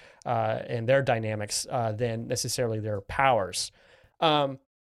characters and their dynamics than necessarily their powers.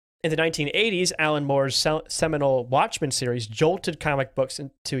 In the 1980s, Alan Moore's seminal Watchmen series jolted comic books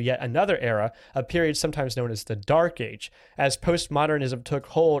into yet another era, a period sometimes known as the Dark Age. As postmodernism took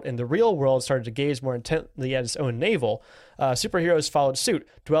hold and the real world started to gaze more intently at its own navel, superheroes followed suit,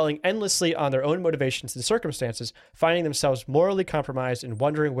 dwelling endlessly on their own motivations and circumstances, finding themselves morally compromised and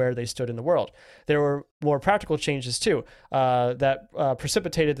wondering where they stood in the world. There were more practical changes, too, that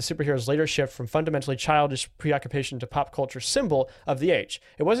precipitated the superheroes' later shift from fundamentally childish preoccupation to pop culture symbol of the age.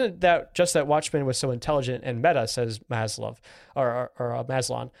 It wasn't that Watchmen was so intelligent and meta, says Maslow, or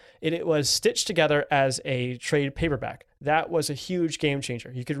Maslon. It was stitched together as a trade paperback. That was a huge game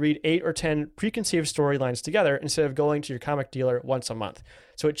changer. You could read 8 or 10 preconceived storylines together instead of going to your comic dealer once a month.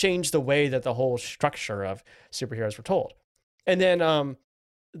 So it changed the way that the whole structure of superheroes were told. And then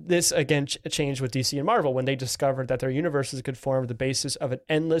this, again, changed with DC and Marvel when they discovered that their universes could form the basis of an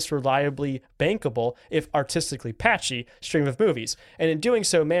endless, reliably bankable, if artistically patchy, stream of movies. And in doing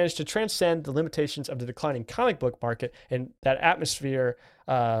so, managed to transcend the limitations of the declining comic book market, and that atmosphere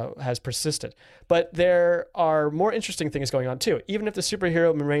has persisted. But there are more interesting things going on too. Even if the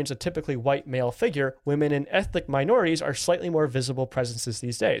superhero remains a typically white male figure, women and ethnic minorities are slightly more visible presences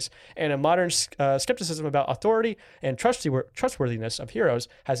these days. And a modern skepticism about authority and trustworthiness of heroes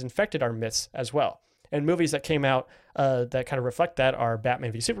has infected our myths as well. And movies that came out that kind of reflect that are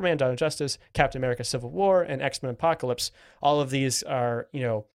Batman v Superman, Dawn of Justice, Captain America Civil War, and X-Men Apocalypse. All of these are,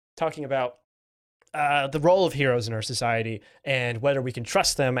 talking about the role of heroes in our society and whether we can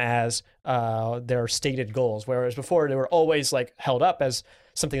trust them as their stated goals. Whereas before they were always held up as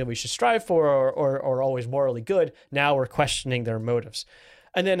something that we should strive for or always morally good. Now we're questioning their motives.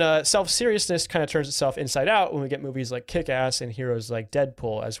 And then self-seriousness kind of turns itself inside out when we get movies like Kick-Ass and heroes like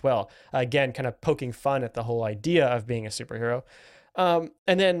Deadpool as well. Again, kind of poking fun at the whole idea of being a superhero. And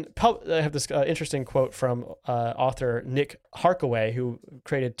then I have this interesting quote from author Nick Harkaway, who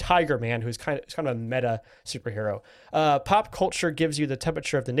created Tiger Man, who's kind of a meta superhero. Pop culture gives you the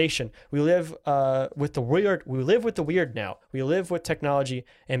temperature of the nation. We live with the weird. We live with the weird now. We live with technology,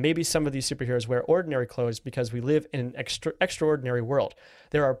 and maybe some of these superheroes wear ordinary clothes because we live in an extraordinary world.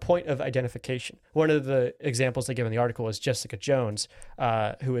 They're our point of identification. One of the examples they give in the article is Jessica Jones,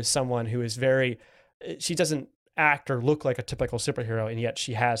 who is someone who is very. She doesn't act or look like a typical superhero, and yet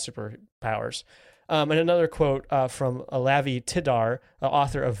she has superpowers. And another quote from Alavi Tidar,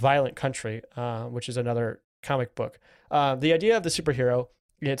 author of Violent Country, which is another comic book. The idea of the superhero,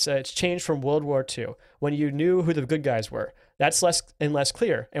 it's changed from World War II, when you knew who the good guys were. That's less and less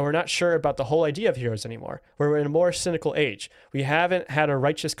clear, and we're not sure about the whole idea of heroes anymore. We're in a more cynical age. We haven't had a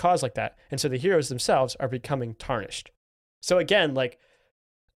righteous cause like that, and so the heroes themselves are becoming tarnished. So again,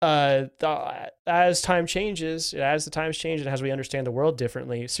 as time changes, as the times change, and as we understand the world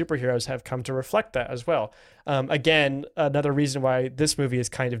differently, superheroes have come to reflect that as well. Again, another reason why this movie is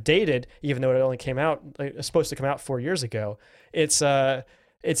kind of dated, even though it only came out, it's supposed to come out 4 years ago. It's not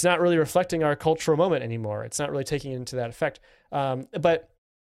really reflecting our cultural moment anymore. It's not really taking it into that effect. But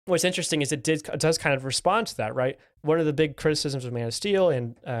what's interesting is it does kind of respond to that, right? One of the big criticisms of Man of Steel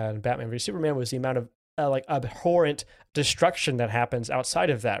and Batman v Superman was the amount of abhorrent destruction that happens outside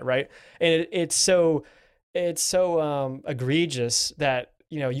of that, right? And it's so egregious that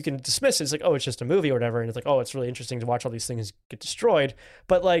you can dismiss it. It's like, oh, it's just a movie or whatever, and it's like, oh, it's really interesting to watch all these things get destroyed.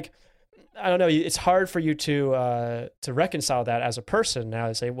 But I don't know, it's hard for you to reconcile that as a person now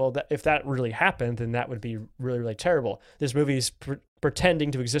to say, well, if that really happened, then that would be really, really terrible. This movie is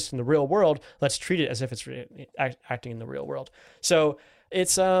pretending to exist in the real world. Let's treat it as if it's acting in the real world. So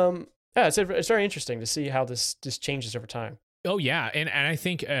it's it's very interesting to see how this changes over time. Oh, yeah. And I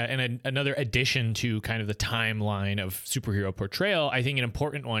think another addition to kind of the timeline of superhero portrayal, I think an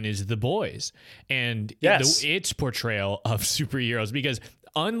important one is The Boys and its portrayal of superheroes, because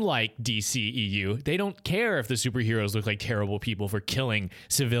unlike DCEU, they don't care if the superheroes look like terrible people for killing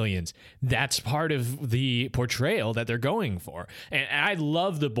civilians. That's part of the portrayal that they're going for. And I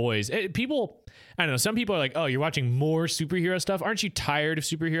love The Boys. People I don't know. Some people are like, oh, you're watching more superhero stuff. Aren't you tired of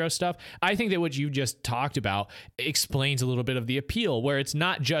superhero stuff? I think that what you just talked about explains a little bit of the appeal, where it's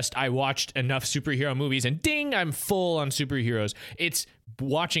not just I watched enough superhero movies and ding, I'm full on superheroes. It's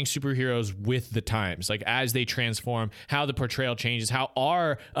watching superheroes with the times, like as they transform, how the portrayal changes, how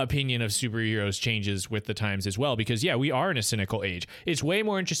our opinion of superheroes changes with the times as well. Because yeah, we are in a cynical age. It's way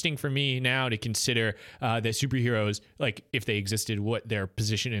more interesting for me now to consider that superheroes, like if they existed, what their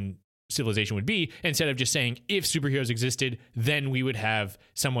position in civilization would be, instead of just saying if superheroes existed, then we would have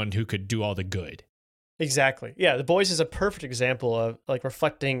someone who could do all the good. Exactly. Yeah, The Boys is a perfect example of like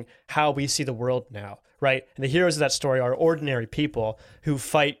reflecting how we see the world now, right? And the heroes of that story are ordinary people who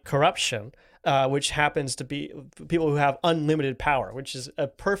fight corruption, which happens to be people who have unlimited power, which is a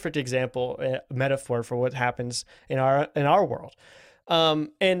perfect example, a metaphor for what happens in our world.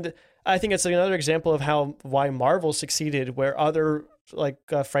 And I think it's another example of why Marvel succeeded where other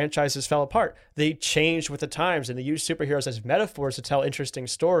franchises fell apart. They changed with the times and they used superheroes as metaphors to tell interesting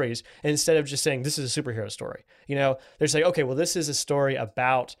stories instead of just saying this is a superhero story. They're saying, okay, well, this is a story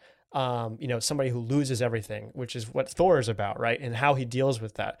about somebody who loses everything, which is what Thor is about, right? And how he deals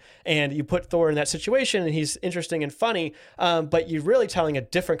with that. And you put Thor in that situation and he's interesting and funny, but you're really telling a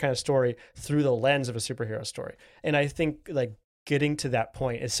different kind of story through the lens of a superhero story. And I think getting to that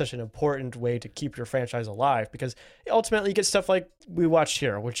point is such an important way to keep your franchise alive, because ultimately you get stuff like we watched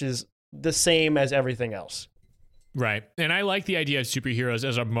here, which is the same as everything else. Right. And I like the idea of superheroes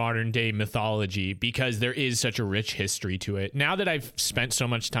as a modern day mythology because there is such a rich history to it. Now that I've spent so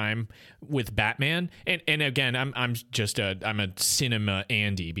much time with Batman, and again, I'm a cinema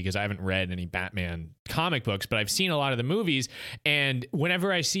Andy because I haven't read any Batman comic books, but I've seen a lot of the movies. And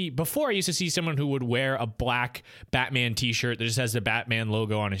whenever before I used to see someone who would wear a black Batman t-shirt that just has the Batman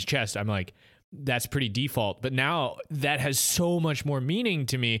logo on his chest, I'm like, that's pretty default. But now that has so much more meaning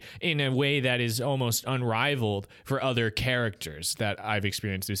to me in a way that is almost unrivaled for other characters that I've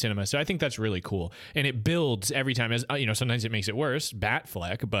experienced through cinema. So I think that's really cool. And it builds every time. As sometimes it makes it worse,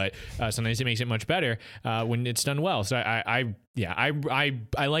 Batfleck, but sometimes it makes it much better when it's done well. So I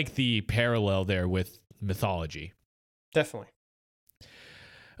like the parallel there with mythology. Definitely.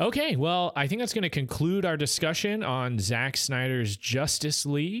 Okay, well, I think that's going to conclude our discussion on Zack Snyder's Justice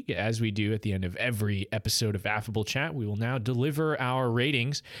League. As we do at the end of every episode of Affable Chat, we will now deliver our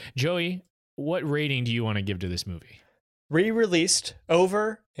ratings. Joey, what rating do you want to give to this movie? Re-released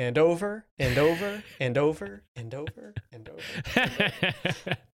over and over and over and over and over and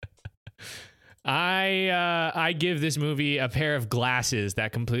over. I give this movie a pair of glasses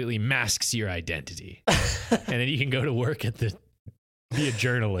that completely masks your identity. And then you can go to work be a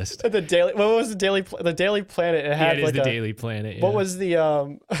journalist. What was the Daily Planet? It had the Daily Planet. Yeah. What was the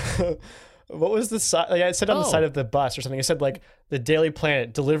what was the side? It said on the side of the bus or something. It said the Daily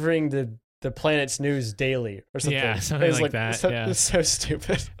Planet delivering the planet's news daily or something. Yeah, something like that. It's so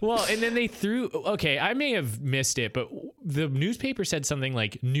stupid. Well, and then they I may have missed it, but the newspaper said something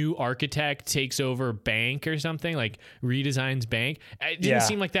like new architect takes over bank or something, like redesigns bank. It didn't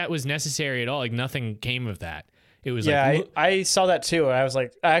seem like that was necessary at all. Like nothing came of that. It was I saw that too. I was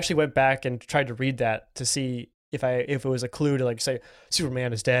like, I actually went back and tried to read that to see if it was a clue to say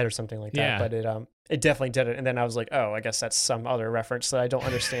Superman is dead or something like that. Yeah. But it definitely didn't. And then I was like, oh, I guess that's some other reference that I don't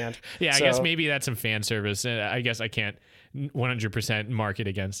understand. I guess maybe that's some fan service. I guess I can't 100% mark it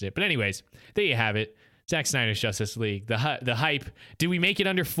against it. But anyways, there you have it. Zack Snyder's Justice League. The hype. Did we make it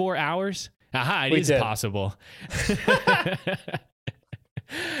under 4 hours? Aha, it is possible.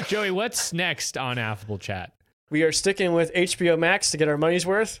 Joey, what's next on Affable Chat? We are sticking with HBO Max to get our money's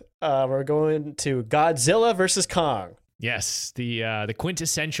worth. We're going to Godzilla versus Kong. Yes, the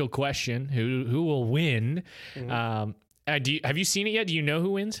quintessential question: who will win? Mm-hmm. Have you seen it yet? Do you know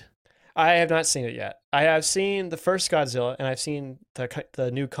who wins? I have not seen it yet. I have seen the first Godzilla, and I've seen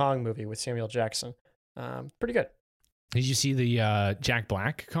the new Kong movie with Samuel Jackson. Pretty good. Did you see the Jack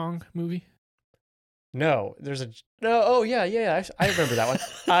Black Kong movie? No, no. Oh yeah. I remember that one.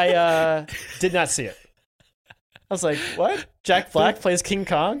 I did not see it. I was like, what? Jack Black plays King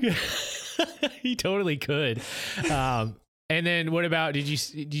Kong? He totally could. And then what about, did you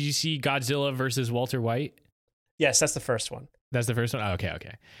see Godzilla versus Walter White? Yes, that's the first one. That's the first one? Oh, okay. Do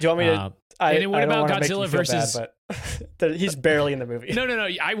you want me to? And then what about Godzilla versus? Bad, he's barely in the movie. No.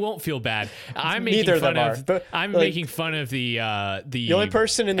 I won't feel bad. I'm Neither making fun of them of. are, but, I'm making fun of the only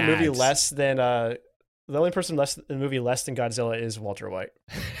person in the movie ads. less than Godzilla is Walter White.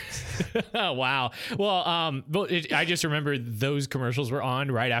 Oh, wow. Well, I just remember those commercials were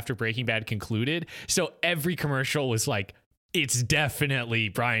on right after Breaking Bad concluded. So every commercial was like it's definitely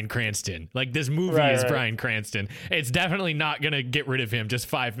Bryan Cranston. Like, this movie is Bryan Cranston. It's definitely not going to get rid of him just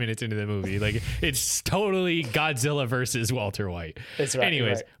 5 minutes into the movie. Like, it's totally Godzilla versus Walter White. That's right.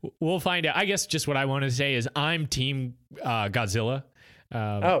 Anyways, we'll find out. I guess just what I want to say is I'm team Godzilla.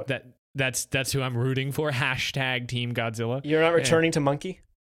 That's who I'm rooting for. # Team Godzilla. You're not returning to Monkey?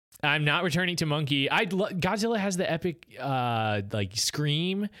 I'm not returning to Monkey. Godzilla has the epic like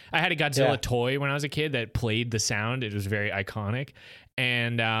scream. I had a Godzilla toy when I was a kid that played the sound. It was very iconic.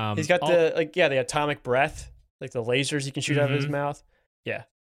 And he's got the atomic breath, like the lasers you can shoot out of his mouth. Yeah.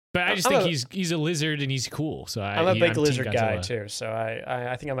 But I just think he's a lizard and he's cool. So I'm a big lizard guy too. So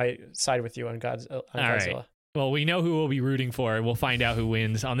I think I might side with you on Godzilla. Right. Well, we know who we'll be rooting for, and we'll find out who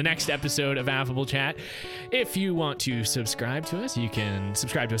wins on the next episode of Affable Chat. If you want to subscribe to us, you can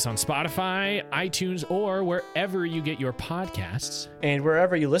subscribe to us on Spotify, iTunes, or wherever you get your podcasts. And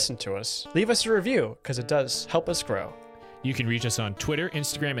wherever you listen to us, leave us a review, because it does help us grow. You can reach us on Twitter,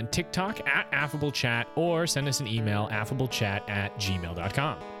 Instagram, and TikTok at Affable Chat, or send us an email,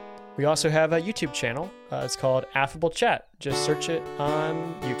 affablechat@gmail.com. We also have a YouTube channel. It's called Affable Chat. Just search it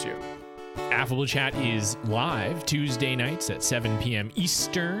on YouTube. Affable Chat is live Tuesday nights at 7 p.m.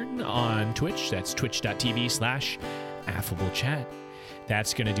 Eastern on Twitch. That's twitch.tv/Affable Chat.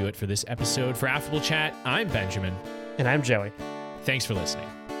 That's going to do it for this episode. For Affable Chat, I'm Benjamin. And I'm Joey. Thanks for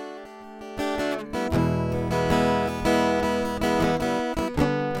listening.